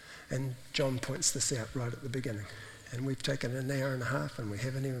 And John points this out right at the beginning. And we've taken an hour and a half and we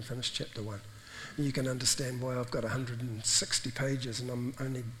haven't even finished chapter 1. You can understand why I've got 160 pages and I'm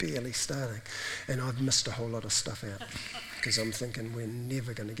only barely starting. And I've missed a whole lot of stuff out because I'm thinking we're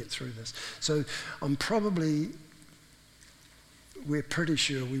never going to get through this. So we're pretty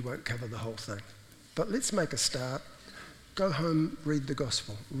sure we won't cover the whole thing. But let's make a start. Go home, read the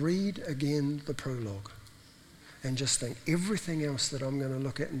gospel. Read again the prologue. And just think, everything else that I'm going to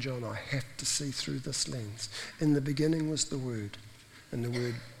look at in John, I have to see through this lens. In the beginning was the Word, and the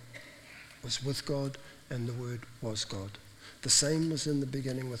Word was with God, and the Word was God. The same was in the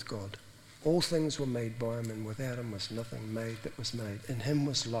beginning with God. All things were made by him, and without him was nothing made that was made. In him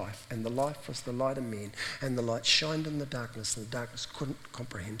was life, and the life was the light of men, and the light shined in the darkness, and the darkness couldn't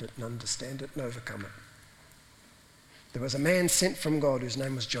comprehend it and understand it and overcome it. There was a man sent from God whose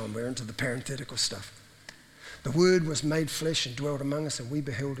name was John. We're into the parenthetical stuff. The Word was made flesh and dwelt among us, and we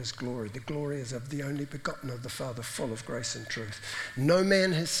beheld his glory. The glory is of the only begotten of the Father, full of grace and truth. No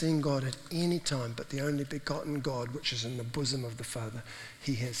man has seen God at any time, but the only begotten God, which is in the bosom of the Father,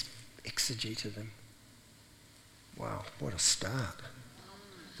 he has exegeted him. Wow, what a start.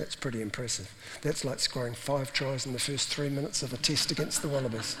 That's pretty impressive. That's like scoring 5 tries in the first 3 minutes of a test against the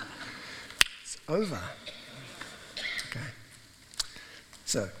Wallabies. It's over. Okay.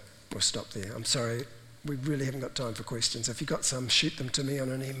 So, we'll stop there. I'm sorry. We really haven't got time for questions. If you've got some, shoot them to me on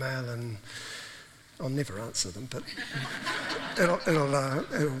an email and I'll never answer them, but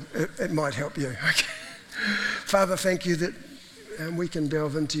it might help you. Okay. Father, thank you that we can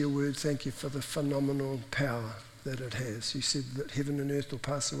delve into your word. Thank you for the phenomenal power that it has. You said that heaven and earth will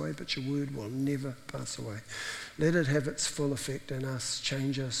pass away, but your word will never pass away. Let it have its full effect in us,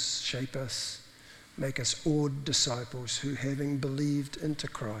 change us, shape us, make us awed disciples who, having believed into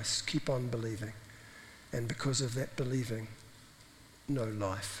Christ, keep on believing. And because of that believing, know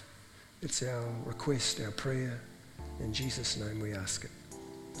life. It's our request, our prayer. In Jesus' name we ask it.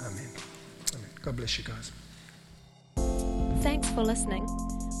 Amen. Amen. God bless you guys. Thanks for listening.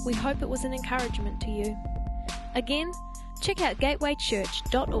 We hope it was an encouragement to you. Again, check out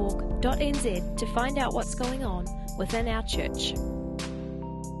gatewaychurch.org.nz to find out what's going on within our church.